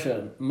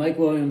 Garsha, Mike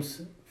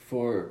Williams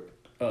for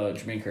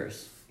Jermaine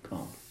Kearse. Come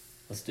on.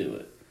 Let's do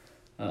it.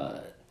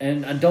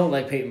 And I don't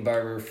like Peyton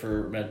Barber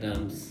for Matt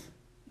Dems.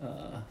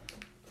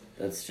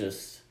 That's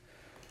just...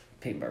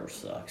 Peyton Barber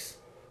sucks.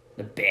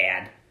 They're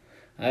bad.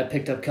 I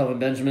picked up Kelvin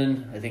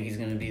Benjamin. I think he's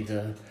going to be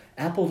the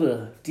apple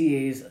to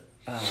DA's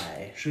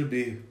eye. Should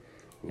be.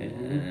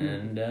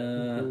 And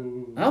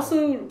I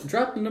also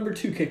dropped the number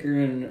 2 kicker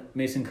in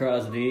Mason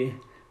Crosby.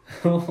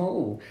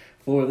 Oh,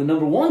 for the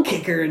number 1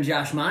 kicker in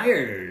Josh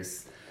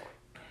Myers.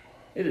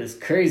 It is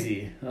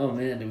crazy. Oh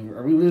man,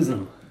 are we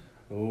losing?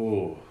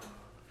 Oh.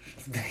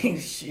 Big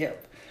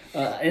ship.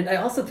 And I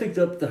also picked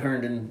up the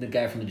Herndon, the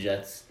guy from the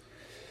Jets.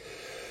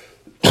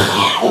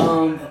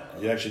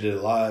 You actually did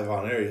it live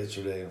on air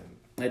yesterday,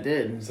 I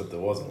did. except it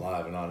wasn't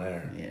live and on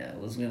air. Yeah, it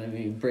was going to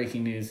be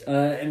breaking news.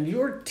 And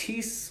your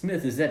T.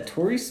 Smith, is that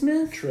Torrey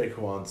Smith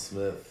Traquan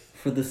Smith.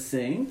 for the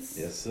Saints?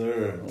 Yes,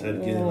 sir.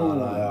 Ted Ginn on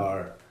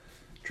IR.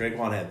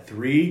 Traquan had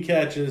 3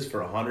 catches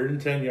for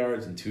 110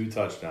 yards and 2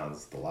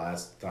 touchdowns the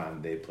last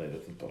time they played a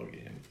football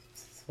game.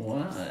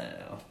 Wow.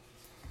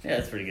 Yeah,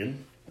 that's pretty good.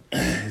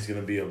 He's going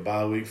to be a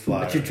bye week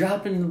flyer. But you're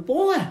dropping the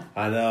boy.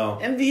 I know.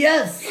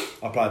 MVS.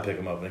 I'll probably pick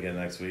him up again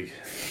next week.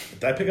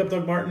 Did I pick up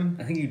Doug Martin?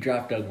 I think you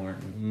dropped Doug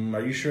Martin.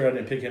 Are you sure I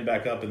didn't pick him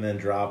back up and then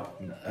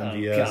drop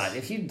MVS? Oh, God.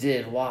 If you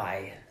did,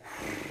 why?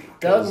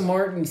 Doug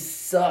Martin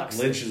sucks.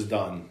 Lynch is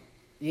done.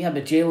 Yeah,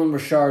 but Jalen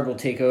Richard will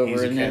take over,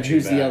 He's a and then catching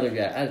who's the back. other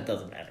guy? It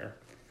doesn't matter.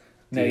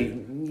 No,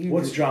 Dude,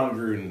 what's John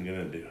Gruden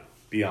going to do?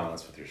 Be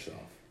honest with yourself.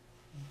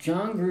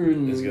 John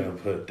Gruden? Is going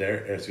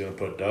to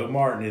put Doug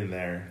Martin in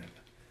there.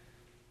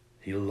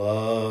 He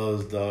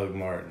loves Doug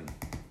Martin.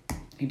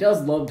 He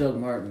does love Doug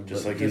Martin.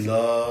 Just but like he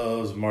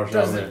loves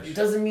Marshawn Lynch.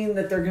 Doesn't mean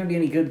that they're going to be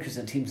any good because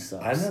the team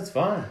sucks. And that's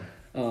fine.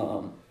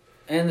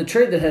 And the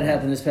trade that had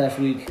happened this past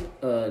week,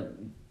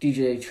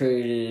 DJ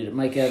traded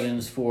Mike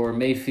Evans for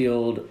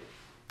Mayfield,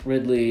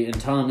 Ridley, and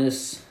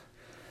Thomas.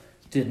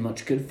 Did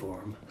much good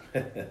for him.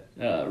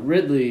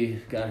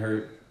 Ridley got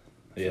hurt.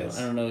 Yes.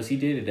 So I don't know. Is he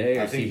day-to-day or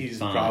I is think he he's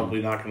fine?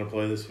 probably not going to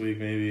play this week,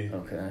 maybe.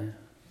 Okay.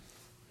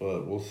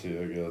 But we'll see,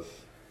 I guess.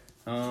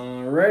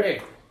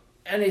 Alrighty.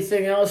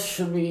 Anything else?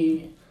 Should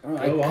we...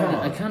 I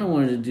kind of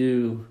wanted to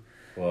do...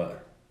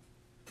 What?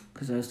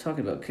 Because I was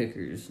talking about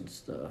kickers and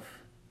stuff.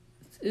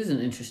 It is an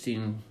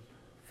interesting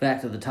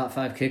fact of the top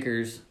 5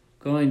 kickers.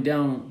 Going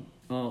down...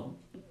 Well,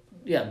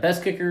 yeah,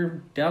 best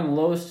kicker down the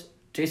lowest.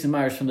 Jason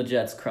Myers from the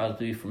Jets.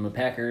 Crosby from the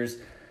Packers.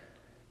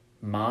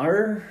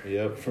 Maher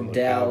from the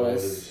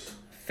Dallas. Cowboys.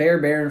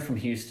 Fairbairn from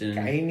Houston.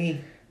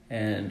 Gainey.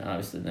 And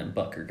obviously then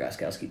Bucker,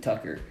 Goskowski,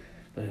 Tucker.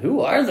 But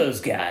who are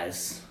those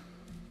guys?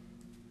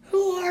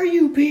 Who are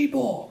you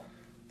people?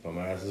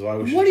 Dumbass is why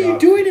we should What are you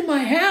doing in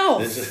my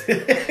house?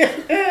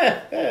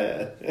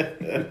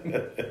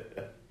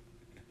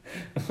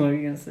 What are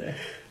you going to say?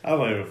 I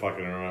don't even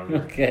fucking remember.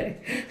 Okay.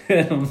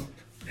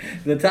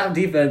 The top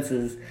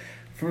defenses.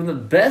 For the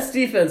best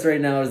defense right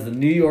now is the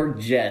New York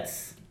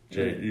Jets.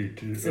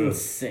 It's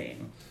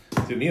insane.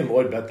 Dude, me and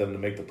Lloyd bet them to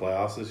make the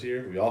playoffs this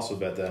year. We also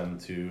bet them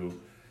to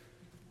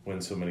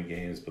win so many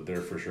games, but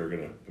they're for sure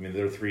going to... I mean,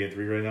 they're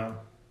 3-3 right now.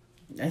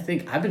 I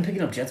think I've been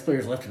picking up Jets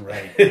players left and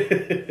right. I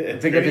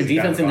picked up the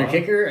defense in their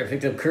kicker. I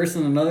picked up Curse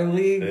in another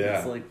league. Yeah.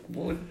 It's like,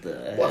 what's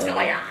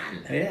going on?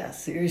 Yeah,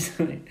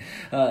 seriously.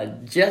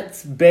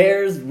 Jets,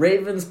 Bears,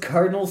 Ravens,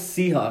 Cardinals,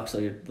 Seahawks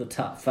are the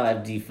top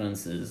 5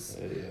 defenses.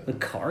 Yeah. The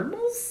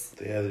Cardinals?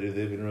 Yeah, dude,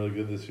 they've been really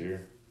good this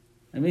year.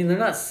 I mean, they're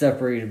not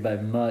separated by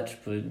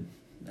much, but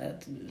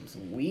that is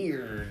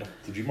weird.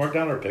 Did you mark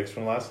down our picks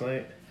from last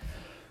night?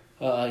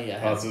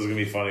 Yeah. Oh, this is going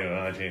to be funny when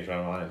I change my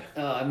mind.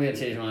 I'm going to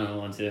change mine on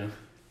one, too.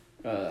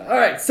 All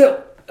right,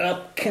 so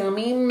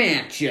upcoming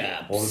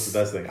matchups. Well, this is the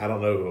best thing. I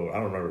don't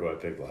remember who I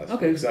picked last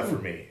week, except for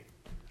me.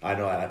 I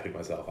know that I picked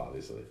myself,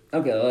 obviously.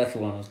 Okay, well, that's the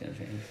one I was going to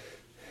change.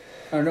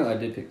 Or no, I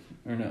did pick...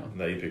 Or no.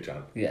 No, you picked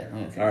John. Yeah.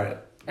 All right.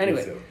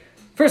 Anyway,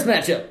 first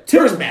matchup.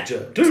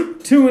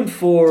 2 and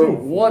 4.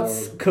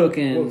 What's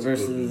cooking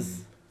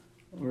versus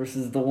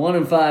the 1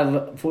 and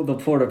 5 for the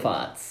Porta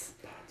Pots.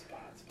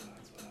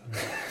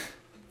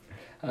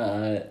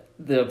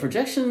 The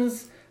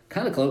projections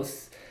kind of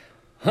close.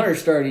 Hunter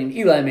starting,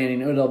 Eli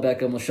Manning, Odell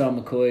Beckham, LaShawn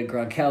McCoy,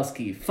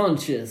 Gronkowski,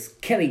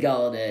 Funchess, Kenny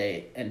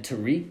Galladay, and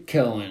Tariq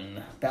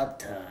Cohen. About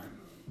time.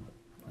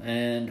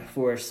 And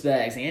for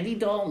Spags, Andy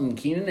Dalton,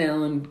 Keenan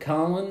Allen,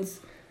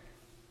 Collins,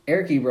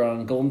 Eric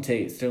Ebron, Golden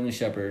Tate, Sterling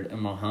Shepard, and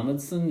Mohamed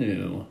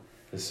Sanu.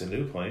 Is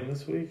Sanu playing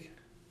this week?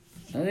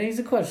 I think he's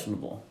a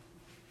questionable.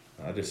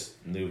 I just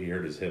knew he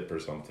hurt his hip or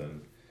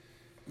something.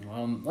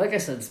 Like I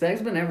said,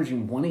 Spags been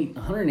averaging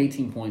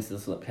 118 points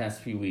this past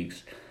few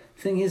weeks.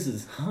 Thing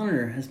is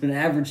Hunter has been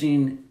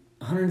averaging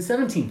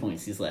 117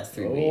 points these last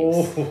 3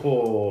 weeks.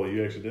 Oh,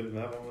 you actually did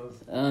that on this?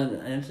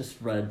 I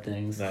just read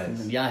things.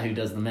 Nice. Yahoo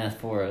does the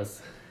math for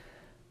us.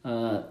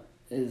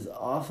 Is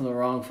off on the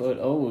wrong foot.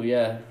 Oh,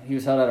 yeah. He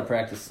was held out of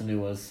practice, Sanu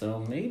was.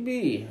 So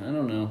maybe. I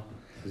don't know.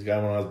 He's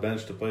got one on his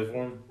bench to play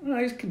for him?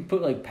 I just could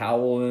put, like,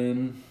 Powell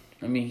in.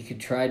 I mean, he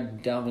could try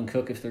Dalvin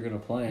Cook if they're going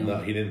to play him. No,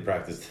 he didn't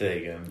practice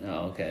today again.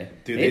 Oh, okay.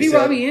 Dude, maybe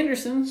Robbie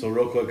Anderson. So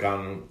real quick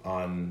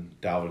on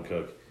Dalvin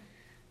Cook.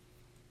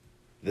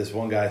 This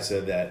one guy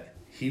said that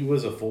he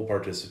was a full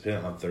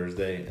participant on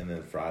Thursday and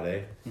then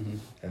Friday. Mm-hmm.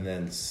 And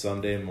then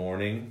Sunday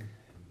morning,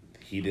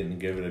 he didn't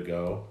give it a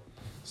go.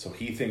 So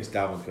he thinks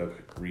Dalvin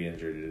Cook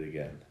re-injured it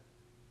again.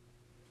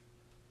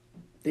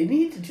 They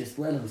need to just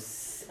let him...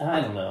 I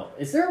don't know.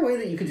 Is there a way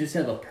that you could just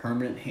have a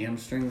permanent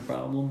hamstring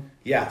problem?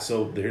 Yeah,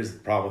 so here's the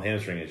problem with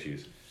hamstring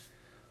issues.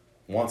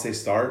 Once they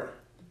start,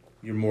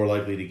 you're more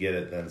likely to get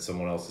it than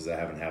someone else's that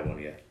haven't had one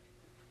yet.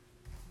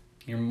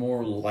 You're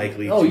more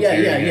likely to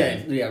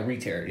Yes.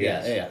 re-tear.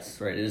 Yeah,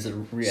 yes, right. It is a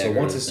re-tear. So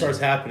once it starts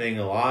happening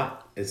a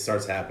lot, it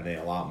starts happening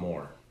a lot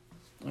more.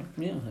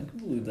 Yeah, I can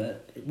believe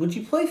that. Would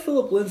you play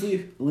Philip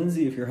Lindsay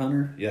if you're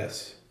Hunter?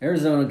 Yes.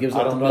 Arizona gives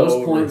up the know most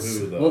over points.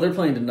 who, though. Well, they're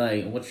playing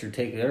tonight. What's your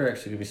take? They're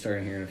actually going to be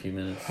starting here in a few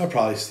minutes. I'll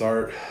probably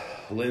start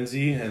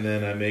Lindsay, and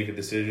then I make a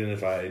decision.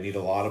 If I need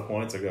a lot of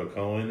points, I go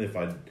Cohen. If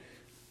I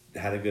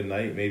had a good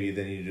night, maybe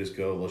then you just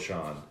go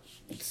LaShawn.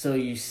 So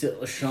you sit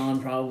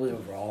LaShawn probably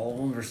over all of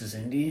them versus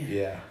Indy?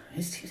 Yeah.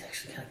 His team's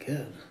actually kind of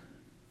good.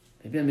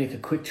 Maybe I make a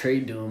quick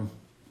trade to him.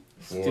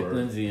 Stick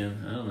Lindsay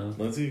in. I don't know.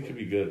 Lindsay could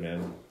be good,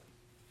 man.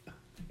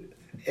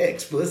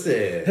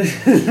 Explicit.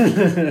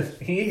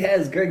 He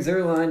has Greg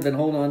Zuerlein been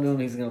holding on to him.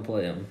 He's going to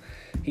play him.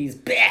 He's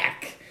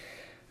back.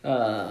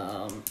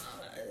 Whoa,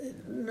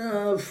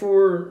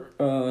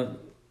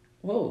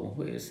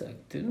 wait a sec.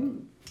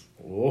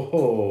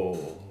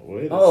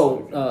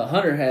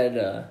 Hunter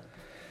had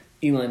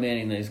Eli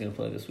Manning that he's going to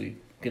play this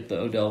week. Get the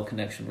Odell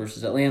connection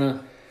versus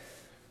Atlanta.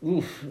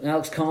 Oof,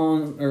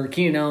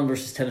 Keenan Allen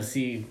versus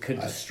Tennessee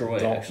could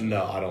destroy.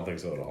 No, I don't think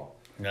so at all.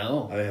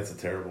 No. I think that's a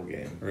terrible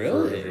game.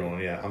 Really? For everyone.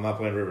 Yeah, I'm not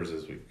playing Rivers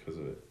this week because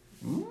of it.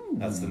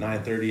 That's the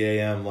 9:30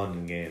 a.m.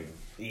 London game.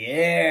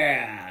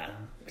 Yeah.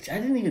 Which I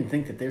didn't even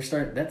think that they're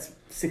starting. That's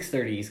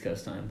 6:30 East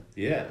Coast time.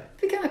 Yeah.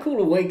 It'd be kind of cool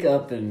to wake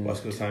up and...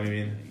 West Coast time, you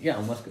mean? Yeah,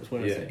 on West Coast.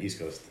 What did I Yeah, say? East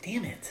Coast.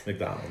 Damn it.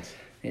 McDonald's.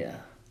 Yeah.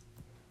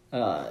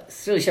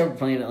 Sterling Shepard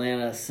playing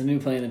Atlanta.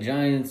 Sanu playing the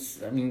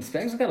Giants. I mean,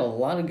 Spags has got a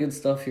lot of good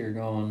stuff here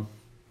going.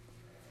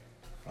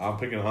 I'm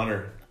picking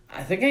Hunter.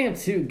 I think I am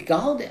too.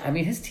 Galladay, I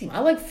mean, his team. I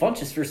like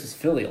Funchess versus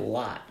Philly a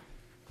lot.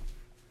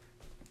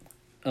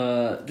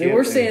 They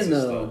were saying,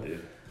 though,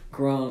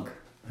 Gronk.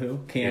 Who?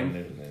 Cam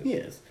Newton is. He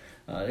is.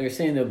 They were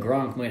saying, though,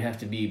 Gronk might have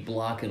to be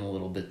blocking a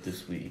little bit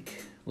this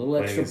week. A little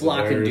Playing extra against the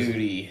blocking Bears.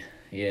 duty.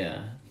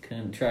 Yeah.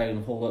 Kind of try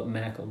and hold up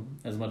Macklem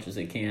as much as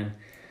they can.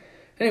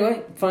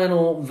 Anyway,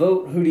 final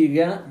vote. Who do you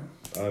got?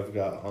 I've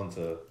got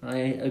Hunter. I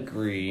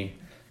agree.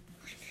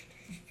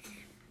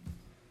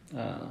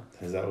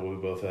 Is that what we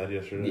both had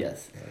yesterday?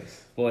 Yes.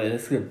 Nice. Boy,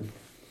 this good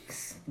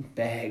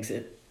bags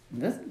it.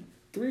 That's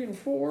 3 and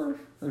 4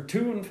 or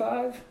 2 and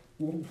 5.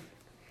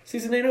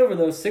 Season ain't over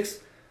though. 6.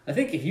 I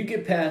think if you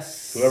get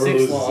past Whoever 6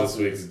 loses losses,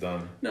 this week is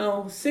done.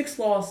 No, 6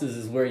 losses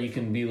is where you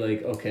can be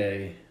like,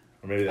 okay,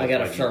 Or maybe that's I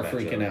gotta my start matchup.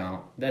 freaking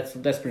out. That's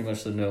pretty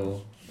much the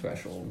no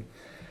threshold.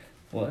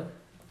 What?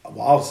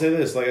 Well, I'll say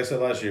this, like I said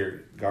last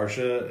year,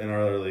 Garcia in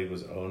our other league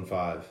was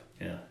 0-5.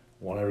 Yeah,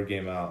 Won every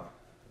game out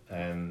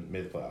and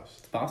made the playoffs.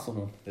 it's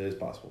possible. It is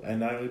possible. And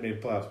not only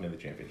made the playoffs, made the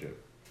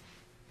championship.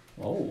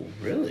 Oh,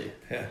 really?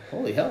 Yeah.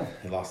 Holy hell!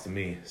 He lost to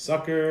me.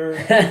 Sucker.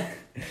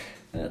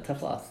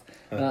 Tough loss.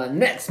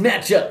 Next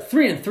matchup: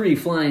 3-3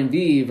 Flying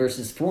V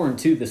versus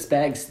 4-2 the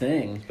Spags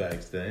Thing.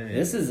 Bags thing.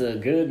 This is a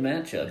good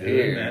matchup good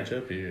here.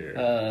 matchup here.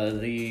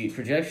 The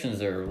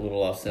projections are a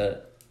little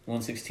offset.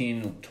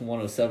 116 to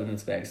 107 in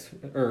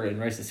Spags or in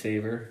Rice's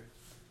favor.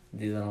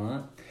 Do that a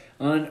lot.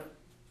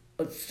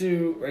 Let's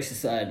do Rice's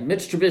side.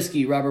 Mitch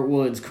Trubisky, Robert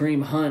Woods,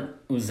 Kareem Hunt,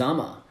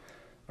 Uzama,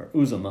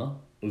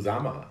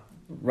 Uzama.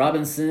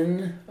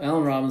 Robinson,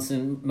 Allen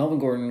Robinson, Melvin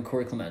Gordon,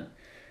 Corey Clement.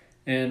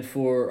 And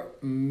for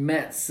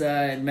Matt's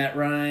side, Matt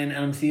Ryan,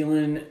 Adam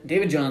Thielen,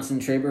 David Johnson,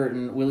 Trey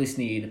Burton, Willie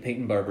Snead,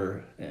 Peyton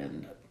Barber,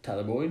 and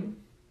Tyler Boyd.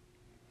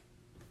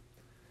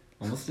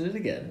 Almost did it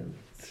again.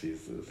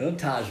 Jesus. No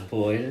Taj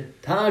Boyd.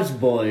 Taj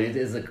Boyd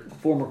is a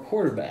former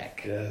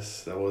quarterback.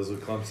 Yes, that was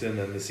with Clemson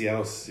and the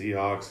Seattle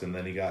Seahawks, and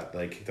then he got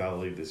kicked out of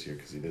the league this year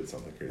because he did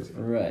something crazy.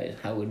 Right.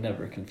 I would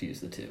never confuse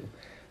the two.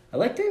 I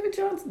like David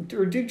Johnson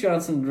or Duke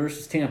Johnson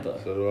versus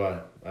Tampa. So do I.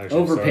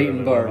 Over started Peyton him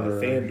in one of Barber.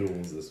 my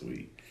FanDuels this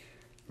week.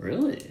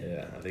 Really?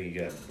 Yeah, I think he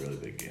got a really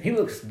big game. He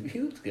looks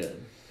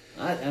good.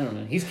 I don't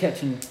know. He's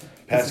catching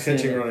Pass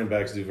catching running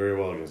backs do very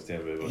well against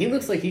Tampa Bay. He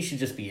looks like he should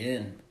just be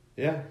in.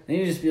 Yeah. And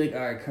you just be like,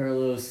 all right,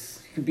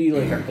 Carlos, you could be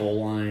like our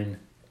goal line.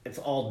 It's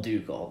all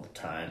Duke all the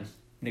time.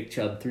 Nick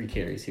Chubb, 3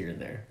 carries here and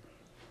there.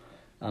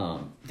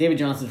 David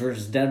Johnson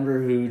versus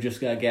Denver, who just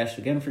got gashed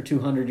again for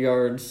 200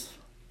 yards.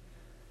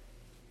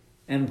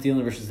 Adam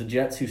Thielen versus the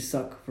Jets, who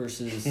suck,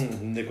 versus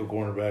Nickel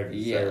cornerback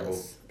is Yes. terrible.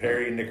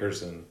 Perry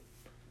Nickerson.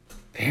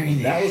 Perry.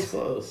 That was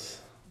close.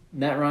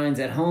 Matt Ryan's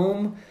at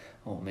home.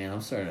 Oh, man,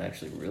 I'm starting to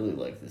actually really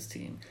like this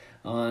team.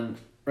 On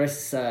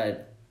Rice's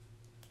side,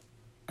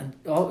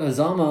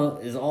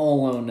 Azama is all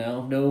alone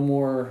now. No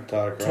more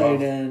Tyler Kroft.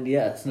 tight end.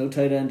 Yes, no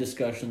tight end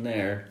discussion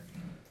there.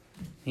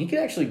 He could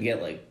actually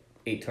get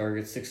 8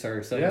 targets, 6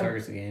 targets, 7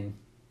 targets a game.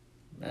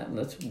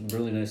 That's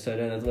really nice tight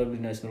end. That would be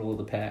nice middle of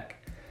the pack.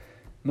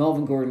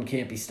 Melvin Gordon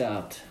can't be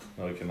stopped.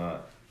 No, he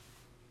cannot.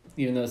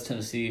 Even though it's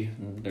Tennessee,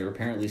 they're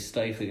apparently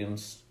stifling.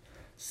 He's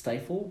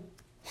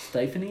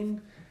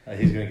going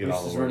to get all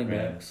Versus the work, running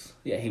man. backs.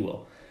 Yeah, he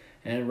will.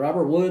 And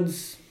Robert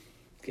Woods,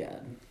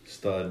 God,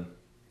 Stud.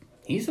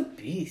 he's a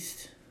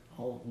beast.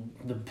 All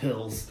the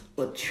Bills,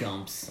 what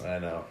chumps. I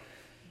know.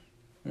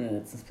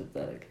 It's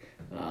pathetic.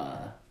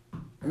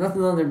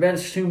 Nothing on their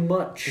bench too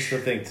much. Just the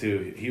thing,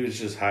 too, he was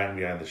just hiding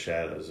behind the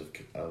shadows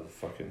of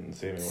fucking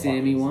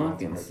Sammy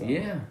Watkins. Watkins,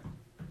 yeah.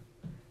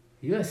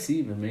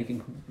 USC been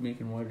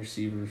making wide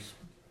receivers.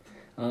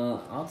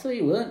 I'll tell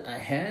you what, I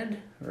had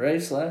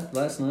Rice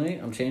last night.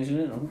 I'm changing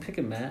it. I'm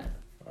picking Matt.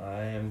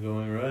 I am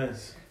going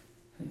Rice.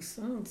 Makes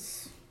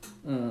sense.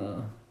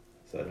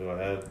 Is that who I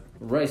had?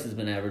 Rice has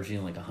been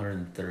averaging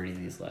 130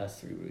 these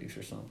last 3 weeks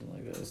or something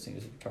like that. This team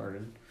is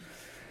retarded.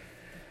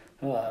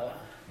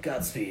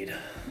 Godspeed.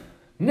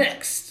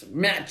 Next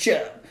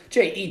matchup: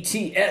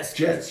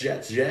 Jets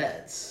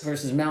Jets.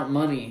 versus Mount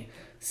Money.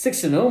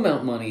 6-0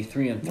 Mount Money,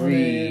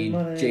 3-3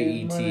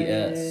 Money,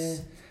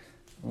 Jets.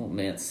 Oh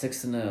man,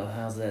 6-0.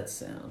 How's that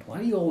sound? Why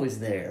are you always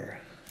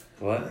there?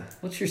 What?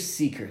 What's your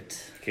secret?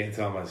 Can't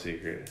tell my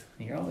secret.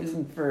 You're always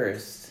in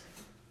first.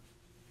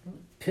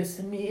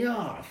 Pissing me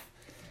off.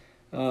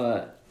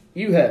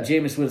 You have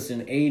Jameis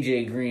Winston,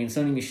 AJ Green,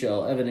 Sonny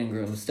Michel, Evan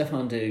Ingram,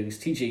 Stephon Diggs,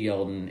 TJ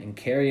Yeldon, and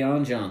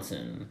Kerryon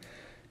Johnson.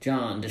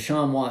 John,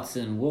 Deshaun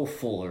Watson, Will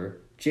Fuller,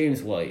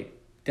 James White,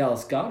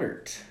 Dallas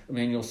Goedert,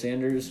 Emmanuel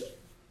Sanders,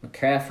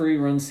 McCaffrey,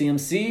 Run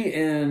CMC,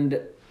 and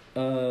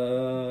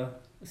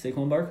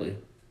Saquon Barkley.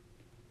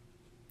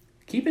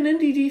 Keep an ND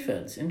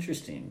defense.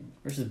 Interesting.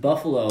 Versus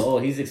Buffalo. Oh,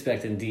 he's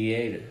expecting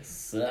DA to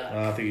suck.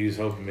 I think he was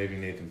hoping maybe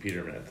Nathan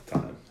Peterman at the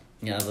time.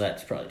 Yeah,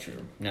 that's probably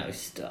true. Now he's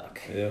stuck.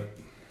 Yep.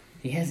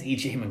 He has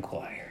E.J.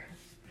 McGuire.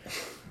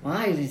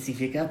 Why does he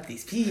pick up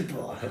these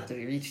people? How do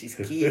we reach these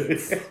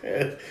kids?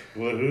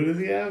 Well, who does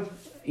he have?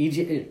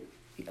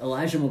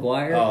 Elijah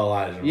McGuire. Oh,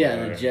 Elijah McGuire.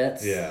 Yeah, the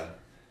Jets.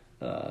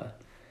 Yeah.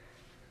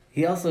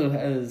 He also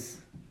has...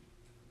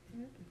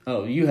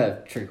 Oh, you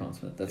have Tre'Quan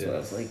Smith. That's what I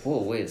was Yes. like,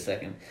 whoa, wait a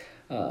second.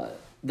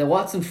 The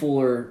Watson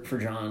Fuller for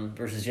John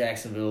versus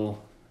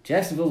Jacksonville.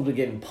 Jacksonville's been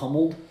getting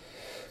pummeled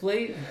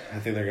late. I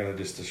think they're going to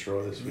just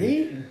destroy this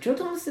week. Joe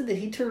Thomas said that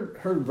he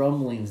heard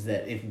rumblings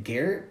that if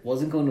Garrett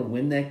wasn't going to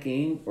win that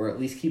game, or at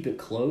least keep it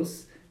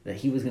close, that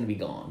he was going to be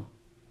gone.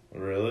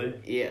 Really?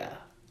 Yeah.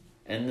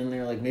 And then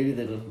they're like, maybe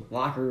the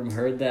locker room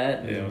heard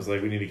that. Yeah, it was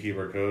like, we need to keep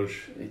our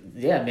coach.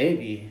 Yeah,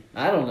 maybe.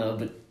 I don't know,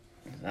 but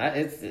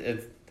it's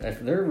if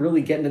they're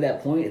really getting to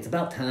that point, it's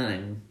about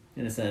time,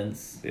 in a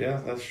sense.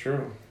 Yeah, that's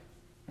true.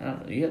 I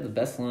don't know. You have the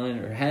best line,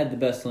 or had the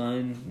best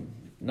line.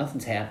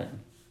 Nothing's happened.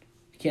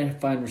 You can't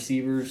find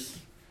receivers.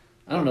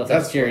 I don't know if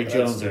that's Jerry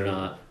Jones or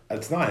not.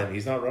 That's not him.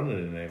 He's not running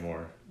it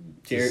anymore.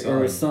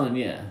 Or his son,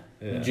 yeah.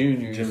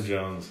 Juniors. Jim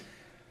Jones.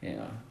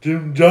 Yeah.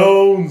 Jim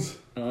Jones!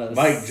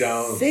 Mike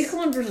Jones.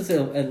 Saquon versus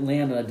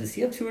Atlanta. Does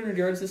he have 200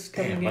 yards this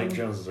coming game? Mike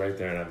Jones was right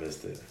there and I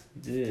missed it.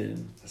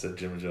 Did. I said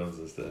Jim Jones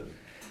instead.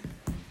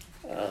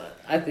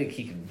 I think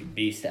he can be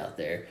beast out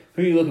there.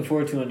 Who are you looking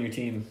forward to on your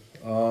team?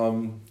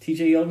 TJ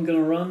Yeldon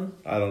gonna run?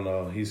 I don't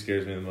know. He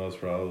scares me the most,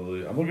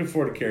 probably. I'm looking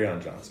forward to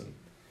Kerryon Johnson.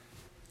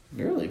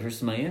 Really?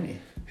 Versus Miami?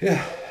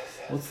 Yeah.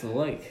 What's the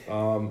like?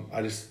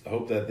 I just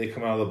hope that they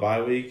come out of the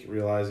bye week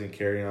realizing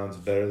Kerryon's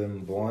better than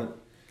Blunt,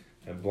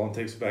 and Blunt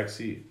takes a back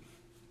seat.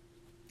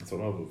 That's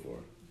what I'm hoping for.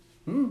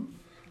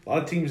 A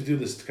lot of teams do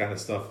this kind of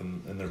stuff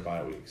in their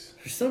bye weeks.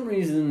 For some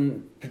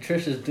reason,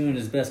 Patricia's doing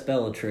his best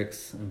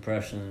Bellatrix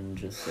impression and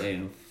just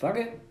saying, fuck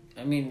it.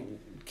 I mean,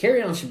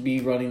 Kerryon should be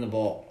running the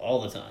ball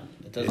all the time.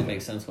 It doesn't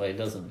make sense why he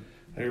doesn't.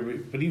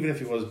 But even if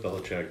he was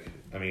Belichick,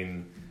 I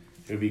mean,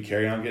 it would be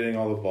Kerryon getting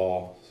all the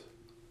balls,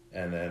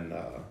 and then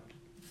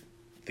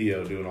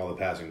Theo doing all the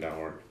passing down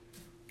work.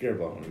 Garrett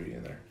Blunt would be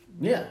in there.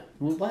 Yeah.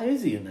 Well, why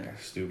is he in there?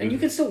 Stupid. And you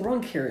can still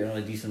run Kerryon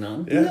a decent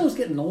amount. Yeah. Theo's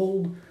getting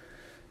old.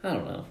 I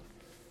don't know.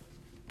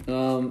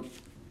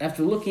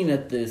 After looking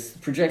at this,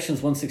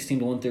 projections 116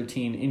 to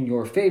 113 in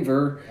your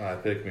favor.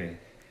 Pick me.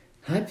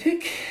 I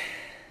pick...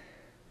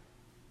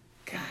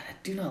 God, I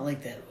do not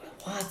like that.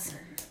 Watson.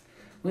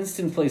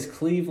 Winston plays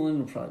Cleveland.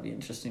 Will probably be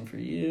interesting for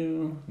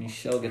you.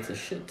 Michelle gets a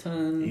shit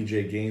ton.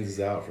 EJ Gaines is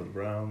out for the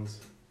Browns.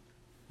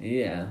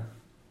 Yeah.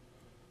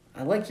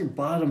 I like your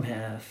bottom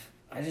half.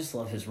 I just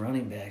love his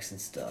running backs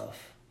and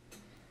stuff.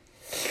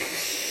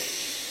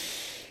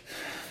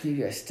 You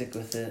guys stick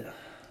with it.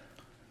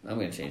 I'm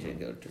going to change it and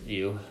go to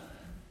you.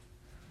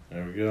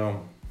 There we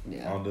go.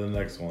 Yeah. On to the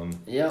next one.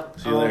 Yep.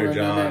 See you later,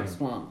 John.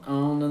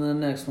 On to the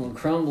next one.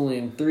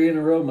 Crumbling. 3 in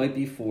a row. Might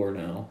be 4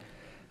 now.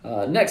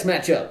 Next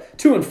matchup.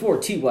 2-4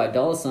 T.Y.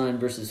 Dollar Sign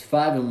versus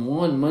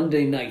 5-1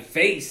 Monday Night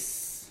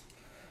Face.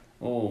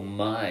 Oh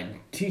my.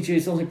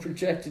 TJ's only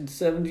projected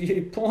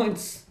 78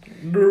 points.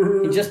 He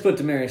just put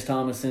Demaryius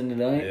Thomas in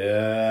tonight.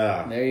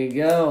 Yeah. There you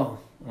go.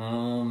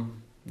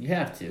 You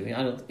have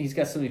to. He's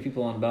got so many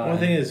people on bye. One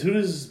thing is, who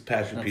does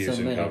Patrick Not Peterson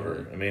so many,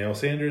 cover? but- Emmanuel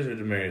Sanders or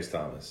Demaryius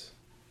Thomas?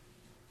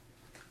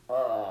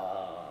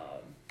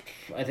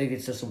 I think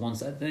it's just a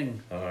one-side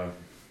thing. Uh,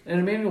 And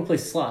Emmanuel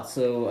plays slot,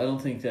 so I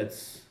don't think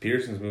that's...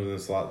 Peterson's moving the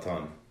slot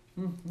ton.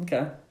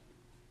 Okay.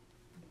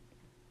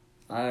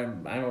 I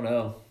don't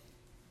know.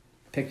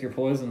 Pick your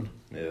poison.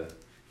 Yeah.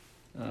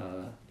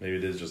 Maybe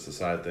it is just a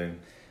side thing.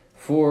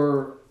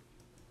 For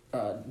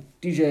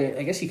DJ,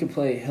 I guess he could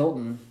play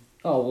Hilton.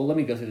 Oh, well, let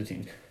me go through the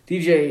teams.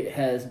 DJ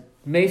has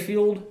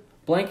Mayfield,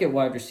 blanket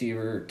wide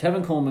receiver,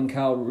 Tevin Coleman,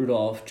 Kyle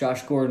Rudolph,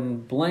 Josh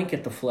Gordon,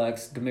 blanket the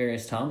flex,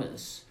 Demaryius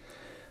Thomas.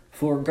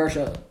 For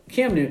Garsha,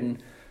 Cam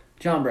Newton,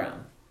 John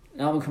Brown,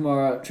 Alvin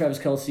Kamara, Travis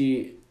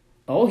Kelce.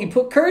 Oh, he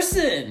put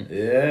Curson.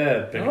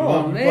 Yeah, pick him up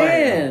Oh, and play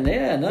man. him.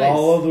 Yeah, nice.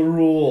 Follow the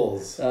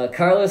rules.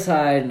 Carlos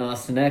Hyde and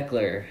Austin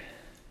Eckler.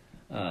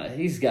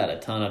 He's got a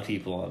ton of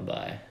people on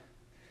bye.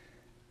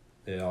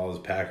 Yeah, all his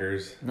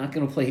Packers. Not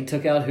going to play. He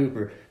took out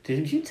Hooper.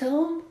 Did you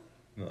tell him?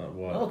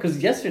 What? Oh,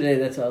 because yesterday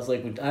that's how I was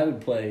like, I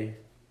would play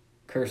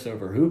Curse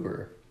over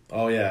Hooper.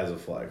 Oh, yeah, as a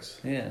flex.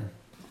 Yeah.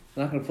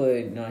 Not going to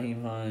play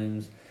Naheem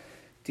Hines.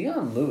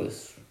 Deion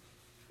Lewis.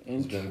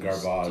 He's been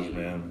garbage,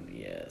 man.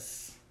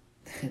 Yes.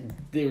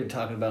 They were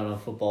talking about on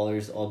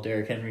Footballers, all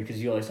Derrick Henry,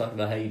 because you always talk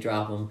about how you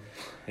drop him.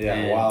 Yeah,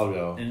 a while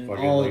ago. And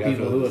Fucking, all the like,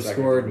 people after who have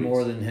second scored 2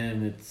 more weeks. than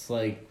him, it's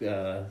like,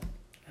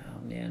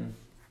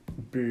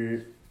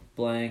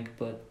 blank,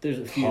 but there's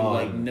a few Ton.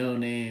 like no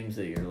names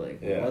that you're like,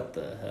 Yeah. what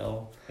the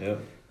hell? Yep.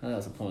 That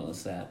was a pointless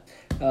stat.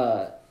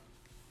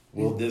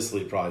 Will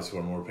Disley probably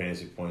score more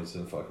fantasy points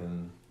than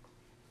fucking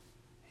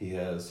he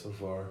has so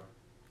far?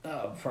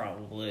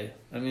 Probably.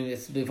 I mean,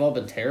 they've all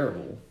been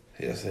terrible.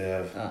 Yes, they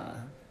have.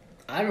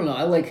 I don't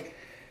know.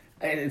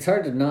 It's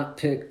hard to not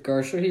pick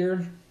Garsha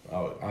here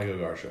I go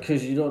Garsha.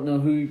 because you don't know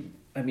who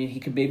I mean, he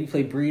could maybe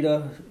play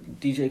Breida.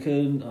 DJ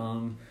could.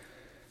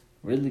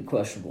 Really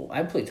questionable.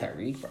 I'd play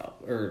Tyreek,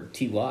 or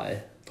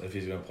Ty. If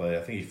he's going to play,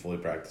 I think he fully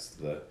practiced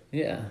today.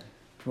 Yeah,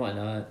 why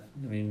not?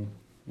 I mean,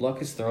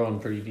 Luck is throwing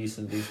pretty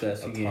decent these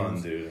past few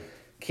games. Dude.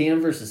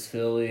 Cam versus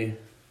Philly.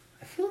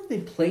 I feel like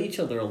they play each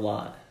other a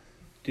lot.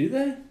 Do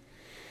they?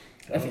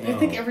 I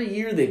think every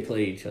year they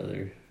play each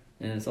other,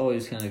 and it's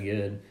always kind of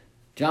good.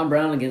 John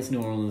Brown against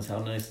New Orleans. How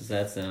nice does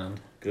that sound?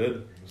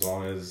 Good, as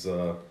long as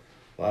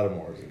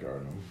Lattimore isn't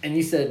guarding him. And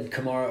you said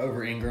Kamara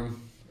over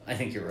Ingram. I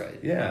think you're right.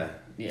 Yeah.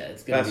 Yeah,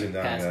 it's gonna Passing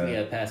be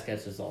down, pass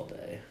catches all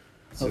day.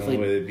 It's the only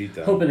way they beat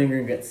them. Hoping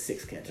Ingram gets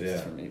 6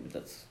 catches for me, but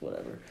that's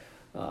whatever.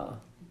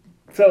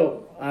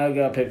 So I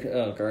gotta pick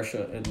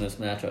Garcia in this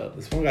matchup.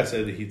 This one guy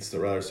said that he'd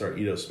rather start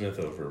Ito Smith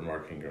over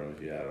Mark Ingram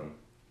if you had him.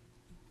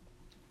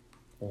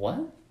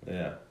 What?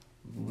 Yeah.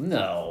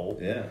 No.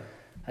 Yeah.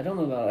 I don't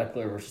know about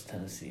Eckler versus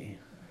Tennessee.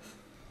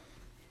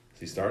 Is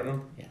he starting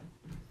him? Yeah.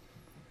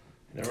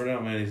 You never know,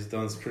 man. He's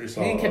done pretty He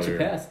solid. didn't catch all a year.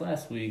 pass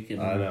last week.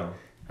 And I know.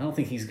 I don't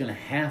think he's going to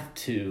have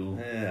to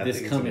I this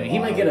think it's coming. gonna be He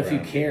a lot might get a few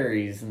around.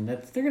 carries, and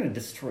they're going to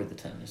destroy the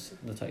Titans.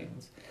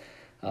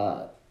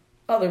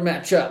 Other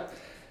matchup.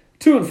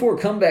 2-4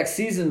 comeback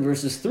season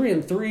versus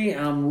 3-3.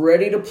 I'm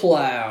ready to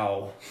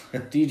plow.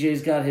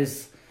 DJ's got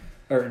his,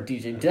 or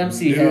DJ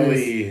Dempsey has.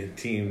 Newly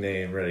team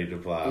name ready to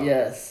plow.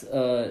 Yes,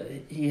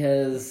 he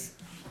has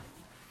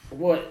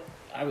what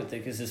I would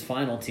think is his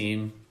final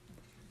team.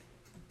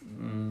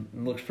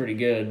 Looks pretty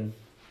good.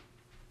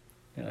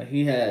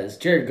 He has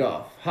Jared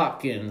Goff,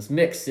 Hopkins,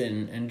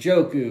 Mixon,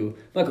 Njoku,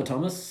 Michael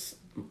Thomas,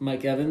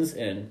 Mike Evans,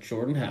 and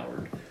Jordan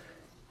Howard.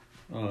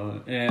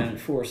 And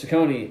for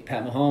Saccone,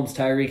 Pat Mahomes,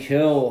 Tyreek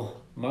Hill,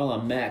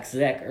 Marlon Mack,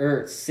 Zach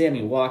Ertz,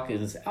 Sammy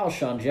Watkins,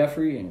 Alshon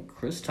Jeffrey, and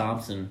Chris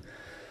Thompson.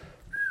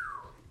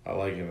 I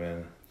like it,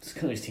 man.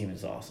 Saccone's team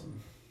is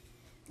awesome.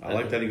 I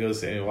like that he goes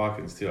Sammy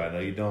Watkins, too. I know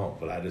you don't,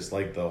 but I just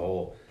like the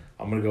whole...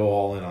 I'm going to go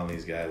all in on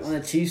these guys. On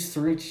the Chiefs,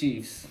 3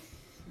 Chiefs.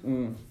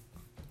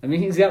 I mean,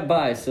 he's got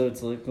bye, so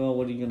it's like, well,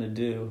 what are you going to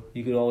do?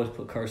 You could always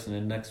put Carson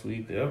in next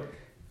week. Yep.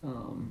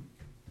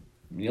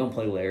 You don't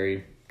play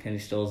Larry. Kenny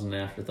Stills an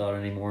afterthought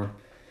anymore.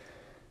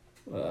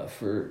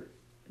 For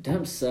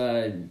Demp's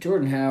side,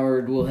 Jordan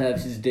Howard will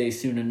have his day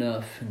soon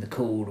enough in the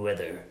cold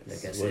weather.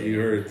 Like I What said, you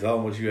heard. Tell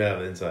them what you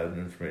have inside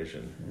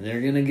information.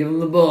 they're going to give him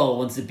the ball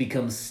once it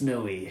becomes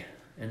snowy.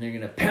 And they're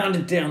going to pound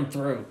it down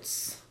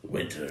throats.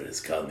 Winter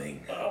is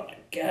coming. Oh my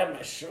God,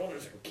 my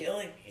shoulders are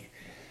killing me.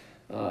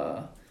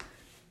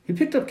 He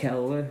picked up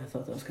Callaway. I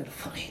thought that was kind of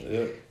funny.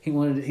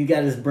 Yep. He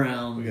got his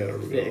Brown We gotta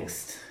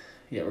fixed.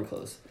 Yeah, we're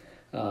close.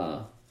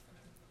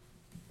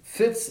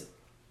 Fitz,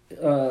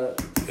 for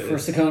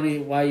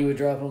Saccone, why you would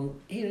drop him?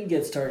 He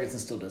gets targets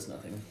and still does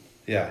nothing.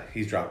 Yeah,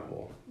 he's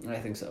droppable. I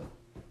think so.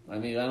 I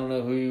mean, I don't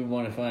know who you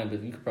want to find,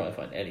 but you could probably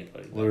find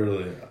anybody.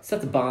 Literally.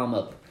 Set the bomb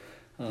up.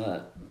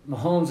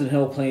 Mahomes and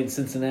Hill played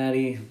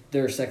Cincinnati.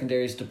 Their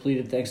secondary is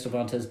depleted thanks to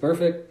Vontaze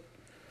Burfict.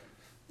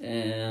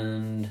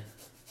 And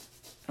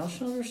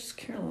Alshon versus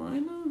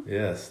Carolina?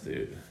 Yes,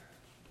 dude.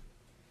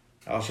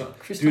 Alshon.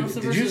 Chris Dude,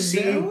 Thompson did you versus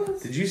see?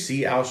 Dallas? Did you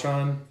see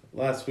Alshon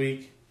last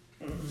week?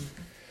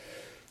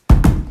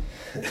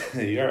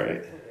 You all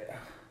right?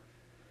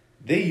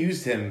 They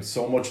used him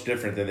so much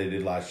different than they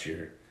did last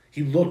year.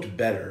 He looked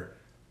better.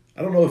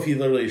 I don't know if he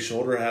literally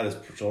had his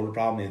shoulder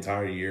problem the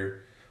entire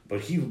year,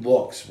 but he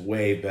looks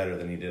way better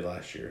than he did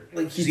last year.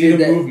 Like he See did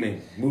him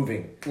that,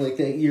 moving. like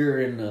that year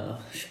in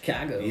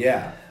Chicago.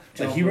 Yeah.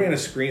 Like he John ran a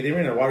screen. They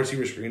ran a wide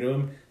receiver screen to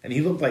him, and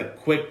he looked like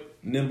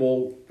quick,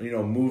 nimble.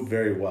 Moved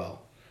very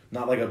well.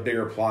 Not like a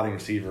bigger plotting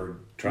receiver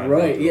trying to Right,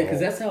 run yeah, through because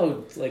the that's how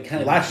it, like kind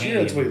hole. of Last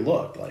year, that's what he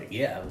looked like.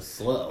 Yeah, it was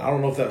slow. I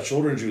don't know if that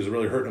shoulder injury was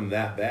really hurting him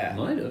that bad.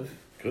 Might have.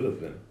 Could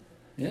have been.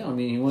 Yeah, I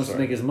mean, he wants to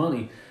Sorry. make his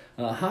money.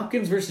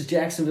 Hopkins versus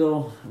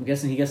Jacksonville. I'm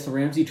guessing he gets the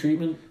Ramsey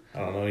treatment. I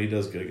don't know. He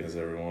does good against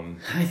everyone.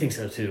 I think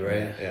so too,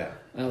 right? Yeah.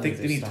 I don't I think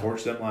think did he they're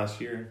torch them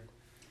last year?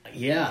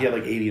 Yeah. He had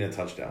like 80 and a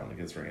touchdown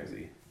against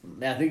Ramsey.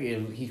 I think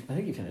he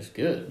finished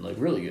good, like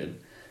really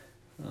good.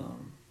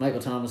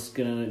 Michael Thomas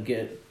gonna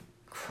get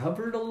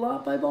covered a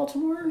lot by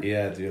Baltimore.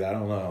 Yeah, dude. I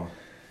don't know.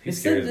 They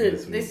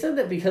said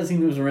that because he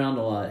moves around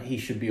a lot, he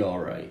should be all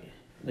right.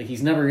 Like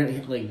he's never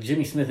gonna like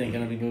Jimmy Smith ain't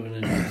gonna be moving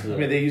into. I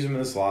mean, they use him in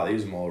the slot. They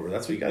use him all over.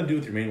 That's what you got to do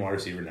with your main wide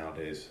receiver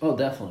nowadays. Oh,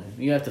 definitely.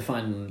 You have to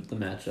find the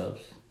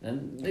matchups,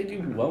 and they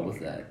do well with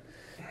that.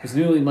 Because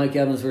newly Mike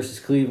Evans versus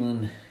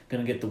Cleveland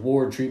gonna get the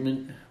Ward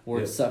treatment.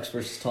 Ward Yep. sucks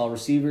versus tall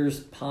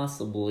receivers,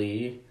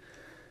 possibly.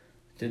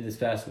 Did this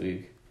past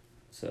week,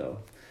 so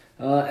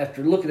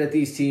after looking at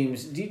these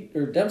teams,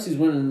 Dempsey's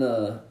winning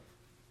the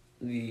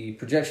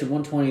projection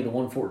 120 to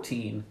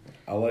 114.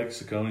 I like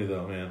Saccone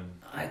though, man.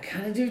 I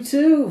kind of do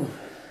too.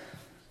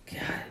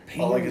 God,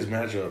 I like his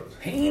matchup.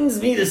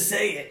 pains me to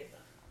say it,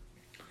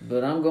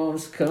 but I'm going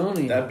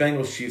Saccone. That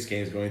Bengals Chiefs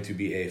game is going to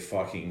be a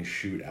fucking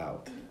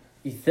shootout.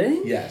 You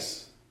think?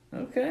 Yes.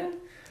 Okay.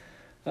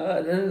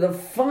 Then the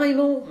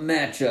final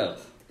matchup: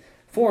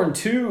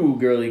 4-2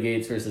 Gurley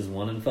Gates versus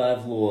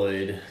 1-5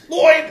 Lloyd.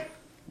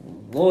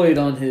 Lloyd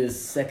on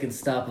his second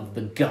stop of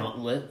the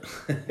gauntlet.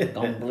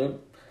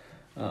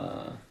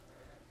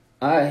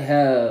 I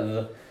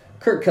have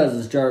Kirk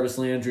Cousins, Jarvis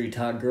Landry,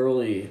 Todd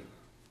Gurley,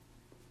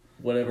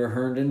 whatever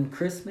Herndon,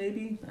 Chris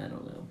maybe? I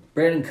don't know.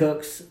 Brandon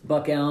Cooks,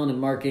 Buck Allen, and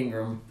Mark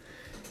Ingram.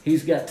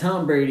 He's got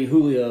Tom Brady,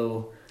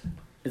 Julio,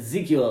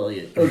 Ezekiel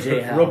Elliott,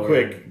 O.J. Howard. Real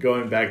quick,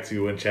 going back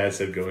to when Chad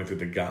said going through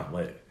the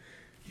gauntlet,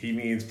 he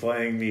means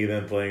playing me,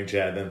 then playing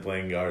Chad, then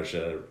playing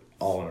Garsha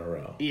all in a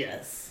row.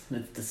 Yes,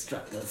 it's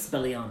Destructo,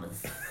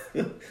 Spelliamus.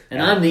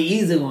 And I'm the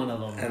easy one of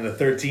them. And the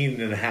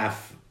 13.5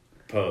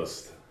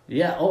 post.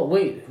 Yeah, oh,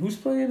 wait, who's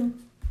playing?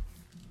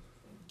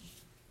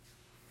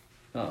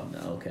 Oh, no,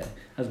 okay.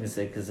 I was going to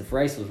say, because if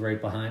Rice was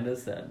right behind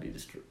us, that'd be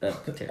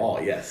terrible. Oh,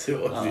 yes, it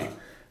was.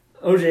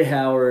 O.J.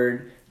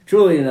 Howard,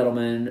 Julian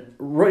Edelman,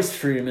 Royce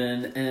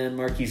Freeman, and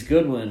Marquise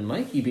Goodwin.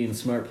 Mikey being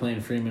smart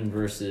playing Freeman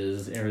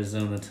versus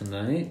Arizona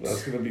tonight.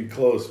 That's going to be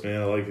close,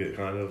 man. I like it,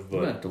 kind of.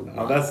 But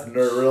that's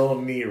real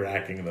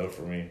knee-racking, though,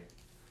 for me.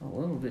 A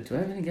little bit. Do I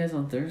have any guys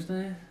on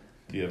Thursday?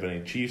 Do you have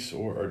any Chiefs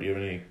or do you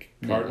have any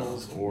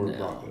Cardinals or No.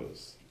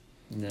 Broncos?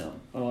 No.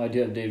 Oh, I do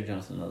have David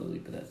Johnson in another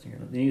league, but that's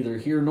neither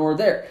here nor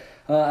there.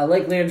 I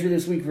like Landry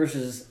this week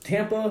versus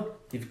Tampa.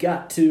 You've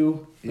got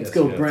to. Let's Yes,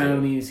 go you have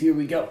Brownies. Here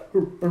we go.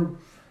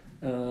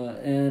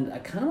 And I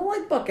kind of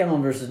like Buck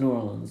Allen versus New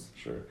Orleans.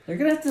 Sure. They're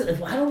going to have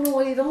to... I don't know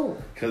why you don't.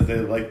 Because they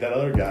like that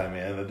other guy,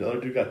 man. The other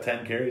dude got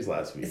 10 carries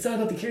last week. It's not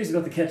about the carries, it's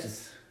about the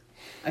catches.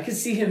 I could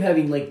see him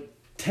having,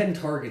 10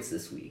 targets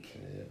this week.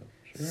 Yeah,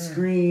 sure.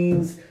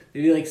 Screens,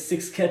 maybe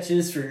 6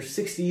 catches for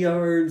 60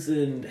 yards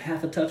and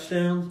half a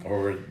touchdown.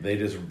 Or they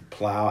just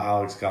plow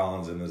Alex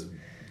Collins and this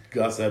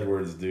Gus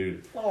Edwards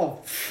dude.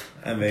 Oh,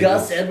 And they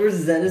Gus just, Edwards,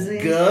 is that his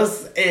name?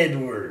 Gus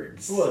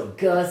Edwards. What,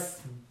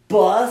 Gus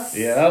Bus?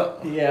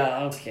 Yep.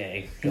 Yeah,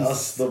 okay.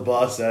 Gus the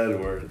Bus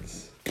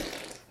Edwards.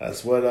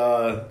 That's what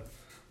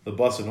the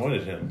bus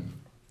anointed him.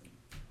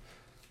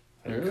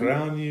 I Really?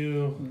 crown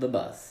you. The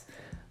Bus.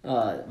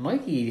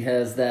 Mikey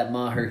has that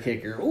Maher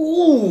kicker.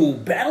 Ooh,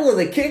 battle of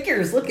the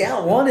kickers. Look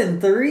out, 1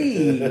 and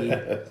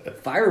 3.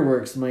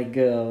 Fireworks might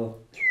go.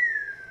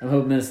 I'm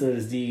hoping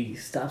Minnesota's D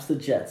stops the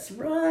Jets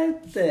right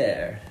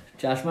there.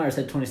 Josh Myers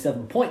had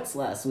 27 points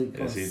last week.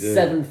 Yes, on he did.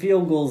 7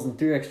 field goals and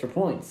 3 extra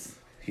points.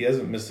 He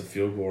hasn't missed a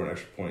field goal or an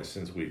extra point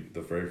since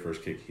the very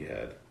first kick he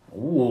had.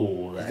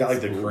 Ooh, He's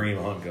got the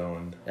Kareem Hunt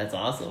going. That's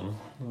awesome.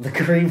 The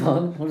Kareem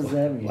Hunt? What does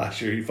that mean?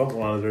 Last year he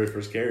fumbled on his very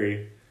first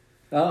carry.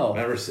 Oh.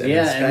 Remember,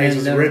 yeah, Spags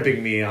was then,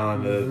 ripping me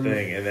on the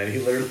thing, and then he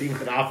literally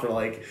went off for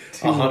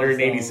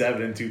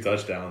 187 and 2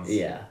 touchdowns.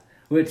 Yeah.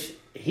 Which,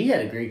 he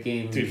had a great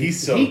game. Dude,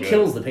 he's so He good.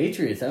 kills the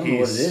Patriots. I don't know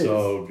what it is. He's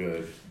so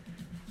good.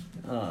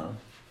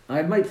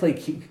 I might play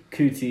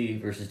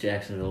QT versus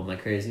Jacksonville. Am I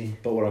crazy?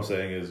 But what I'm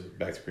saying is,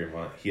 back to Kareem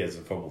Hunt, he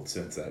hasn't fumbled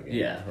since that game.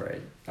 Yeah,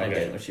 right. I Okay.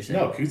 get what you're saying.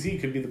 No, QT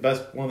could be the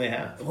best one they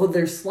have. Well,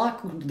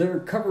 their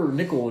cover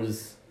nickel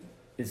is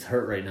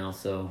hurt right now,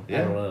 so I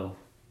Yeah. don't know.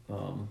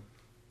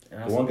 And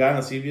I The was one guy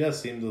on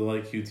CBS seemed to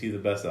like QT the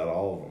best out of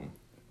all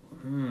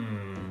of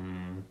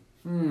them.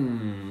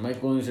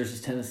 Mike Williams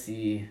versus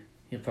Tennessee.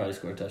 He'll probably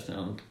score a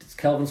touchdown. Does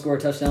Kelvin score a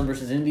touchdown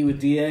versus Indy with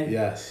DA?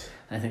 Yes.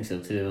 I think so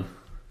too.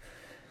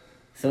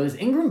 So is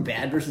Ingram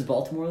bad versus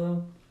Baltimore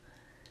though?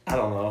 I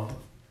don't know.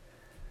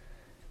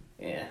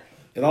 Yeah.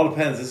 It all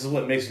depends. This is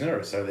what makes you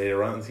nervous. Are they a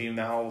run team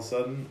now all of a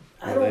sudden?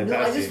 I Or are they don't a know.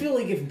 I pass just team? feel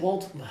like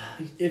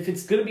if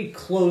it's going to be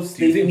close,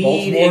 Do you they think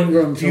need Baltimore-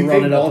 Ingram do to you run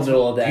think it up the Baltimore-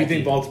 middle of that. Do you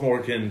think defense. Baltimore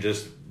can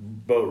just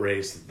boat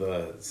race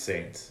the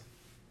Saints?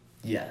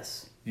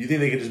 Yes. You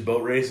think they could just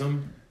boat race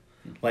them?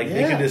 They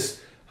Yeah. could just,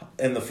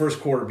 in the first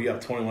quarter, be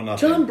up 21-0.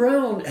 John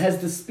Brown has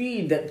the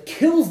speed that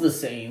kills the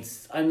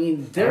Saints. I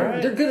mean,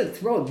 they're good at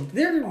throwing.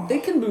 They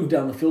can move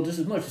down the field just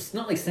as much. It's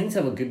not like Saints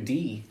have a good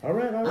D. All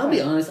right. I'll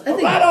be honest. I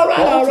think all right.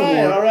 Baltimore.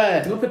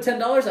 You want to put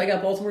 $10? I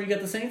got Baltimore. You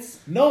got the Saints.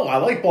 No, I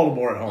like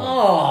Baltimore at home.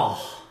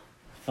 Oh,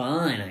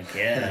 fine. I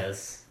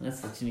guess that's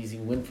such an easy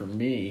win for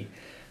me.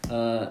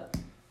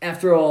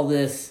 After all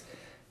this,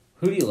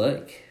 who do you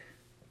like?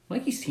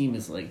 Mikey's team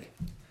is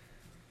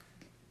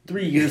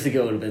 3 years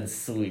ago would have been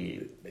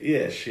sweet.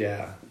 Ish,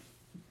 yeah.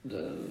 I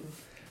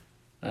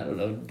don't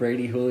know,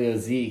 Brady, Julio,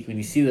 Zeke. When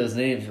you see those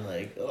names, you're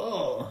like,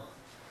 oh,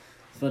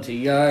 it's a bunch of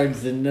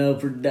yards and no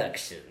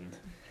production.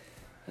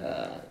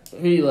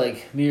 Who do you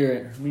like? Me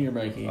or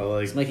Mikey? I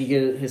like- Does Mikey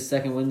get his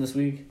second win this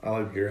week? I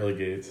like Gurley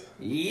Gates.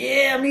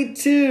 Yeah, me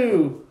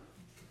too.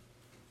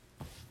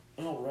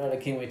 All right, I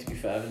can't wait to be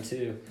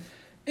 5-2.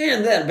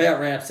 And that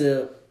about wraps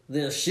up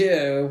this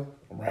show.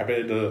 Wrap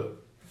it,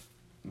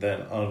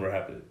 then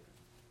unwrap it.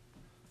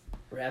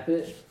 Wrap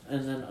it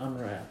and then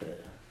unwrap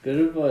it. Good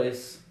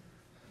advice.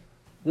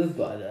 Live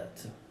by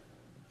that.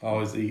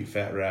 Always eat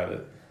fat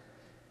rabbit.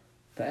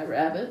 Fat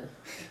rabbit.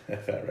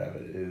 Fat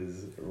rabbit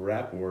is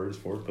rap words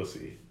for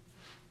pussy.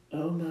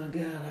 Oh my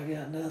god, I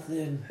got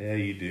nothing. Yeah,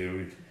 you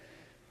do.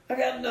 I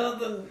got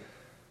nothing.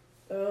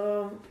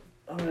 I'm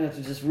gonna have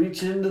to just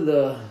reach into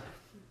the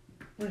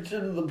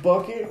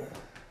bucket,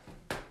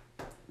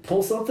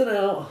 pull something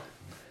out.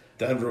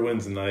 Denver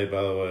wins tonight,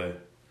 by the way.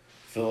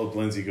 Philip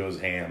Lindsay goes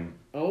ham.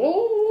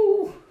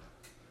 Oh.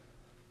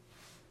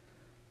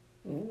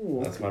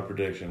 Ooh. That's my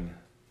prediction.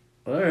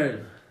 All right.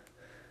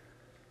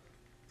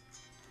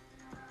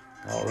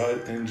 All right,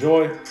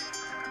 enjoy.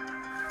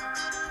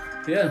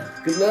 Yeah.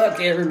 Good luck,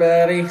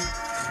 everybody. You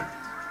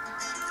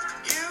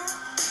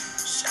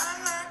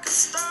shine like a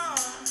star.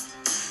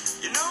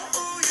 You know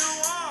who you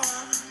are.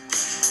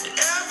 You're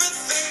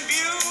everything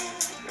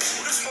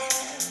beautiful.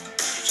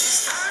 You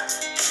just hot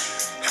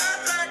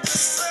like the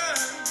sun.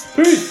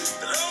 Peace.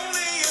 The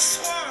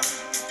loneliest one.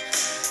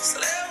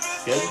 Still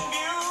Good. everything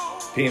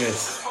beautiful.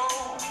 Penis.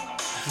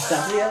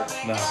 Stop it yet?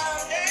 No.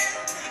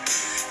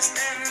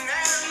 Standing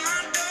at my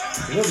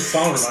door. You know what the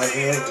song reminds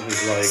me of? It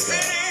was like,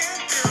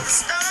 Till the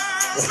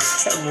stars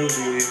what's that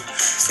movie?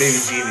 Baby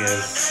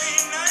Genius.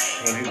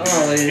 When he Oh,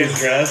 yeah. gets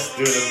dressed,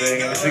 doing the thing.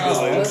 And I think it was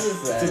Oh, like, what is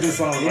that? that's what this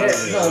song Yeah,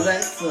 reminds me no, of.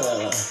 that's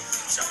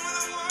show me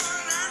the one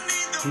I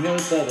need the you know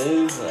what that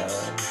is? I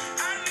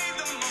need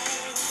the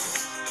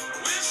most.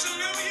 Wish I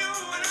knew you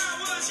when I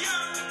was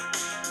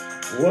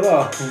young. What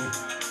up? I could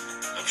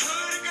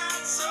have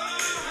got so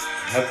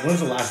high. When's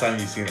the last time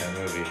you seen that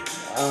movie?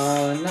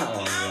 Not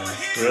long ago.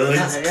 Really?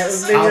 Not- it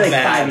was maybe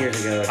like 5 years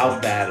ago. How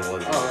bad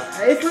was it? Oh,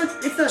 it's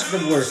not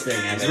the worst thing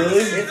ever.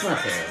 Really? It's not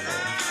terrible.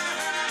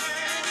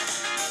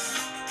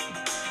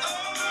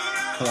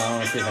 Hold on, I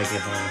want to see if I can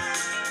find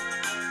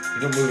You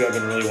know, a movie I've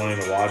been really wanting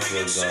to watch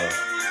was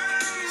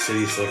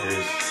City Slickers.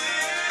 it.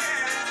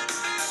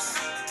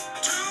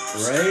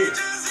 Right?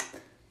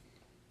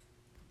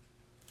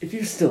 If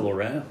you're still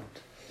around,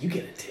 you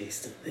get a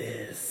taste of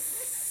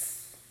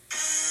this.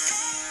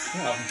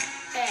 Oh,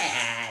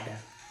 bad.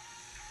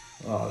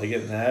 Oh, they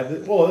get an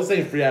ad? Well, this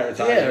ain't free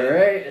advertising. Yeah,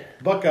 right?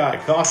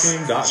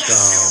 BuckeyeCoffee.com.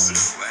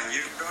 And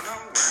you don't know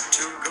where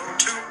to go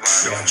to.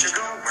 Why don't you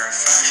go where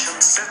fashion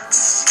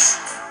sits?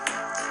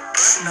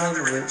 Putting on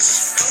the Ritz.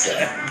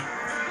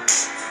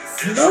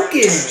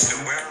 Smoking. To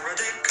wear a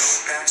day coat,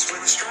 pants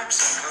with stripes,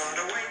 and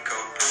cutaway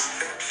coat,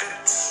 perfect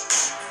fits.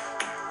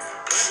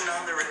 Putting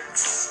on the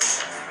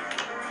Ritz.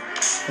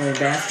 Playing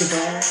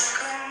basketball.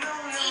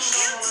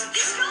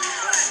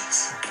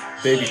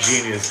 Baby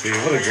Genius, dude.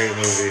 What a great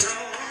movie.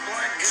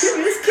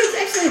 Dude, this kid's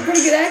actually a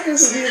pretty good actor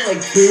for being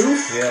like 2.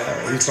 Yeah,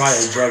 he's probably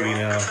a druggie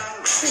now.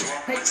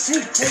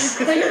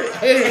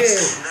 Hey.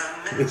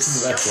 This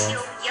is the next one.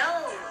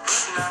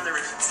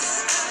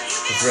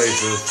 It's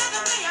racist.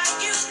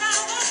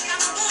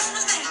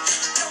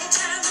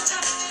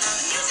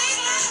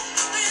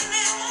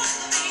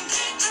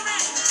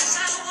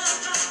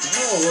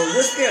 Oh, well,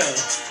 let's go.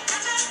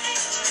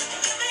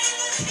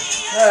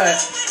 Alright,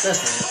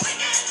 that's it.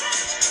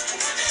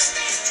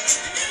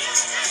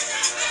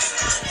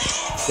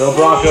 Go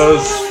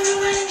Broncos.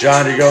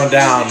 John, you're going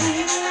down.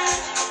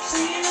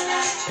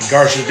 And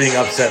Garcia's being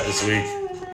upset this week.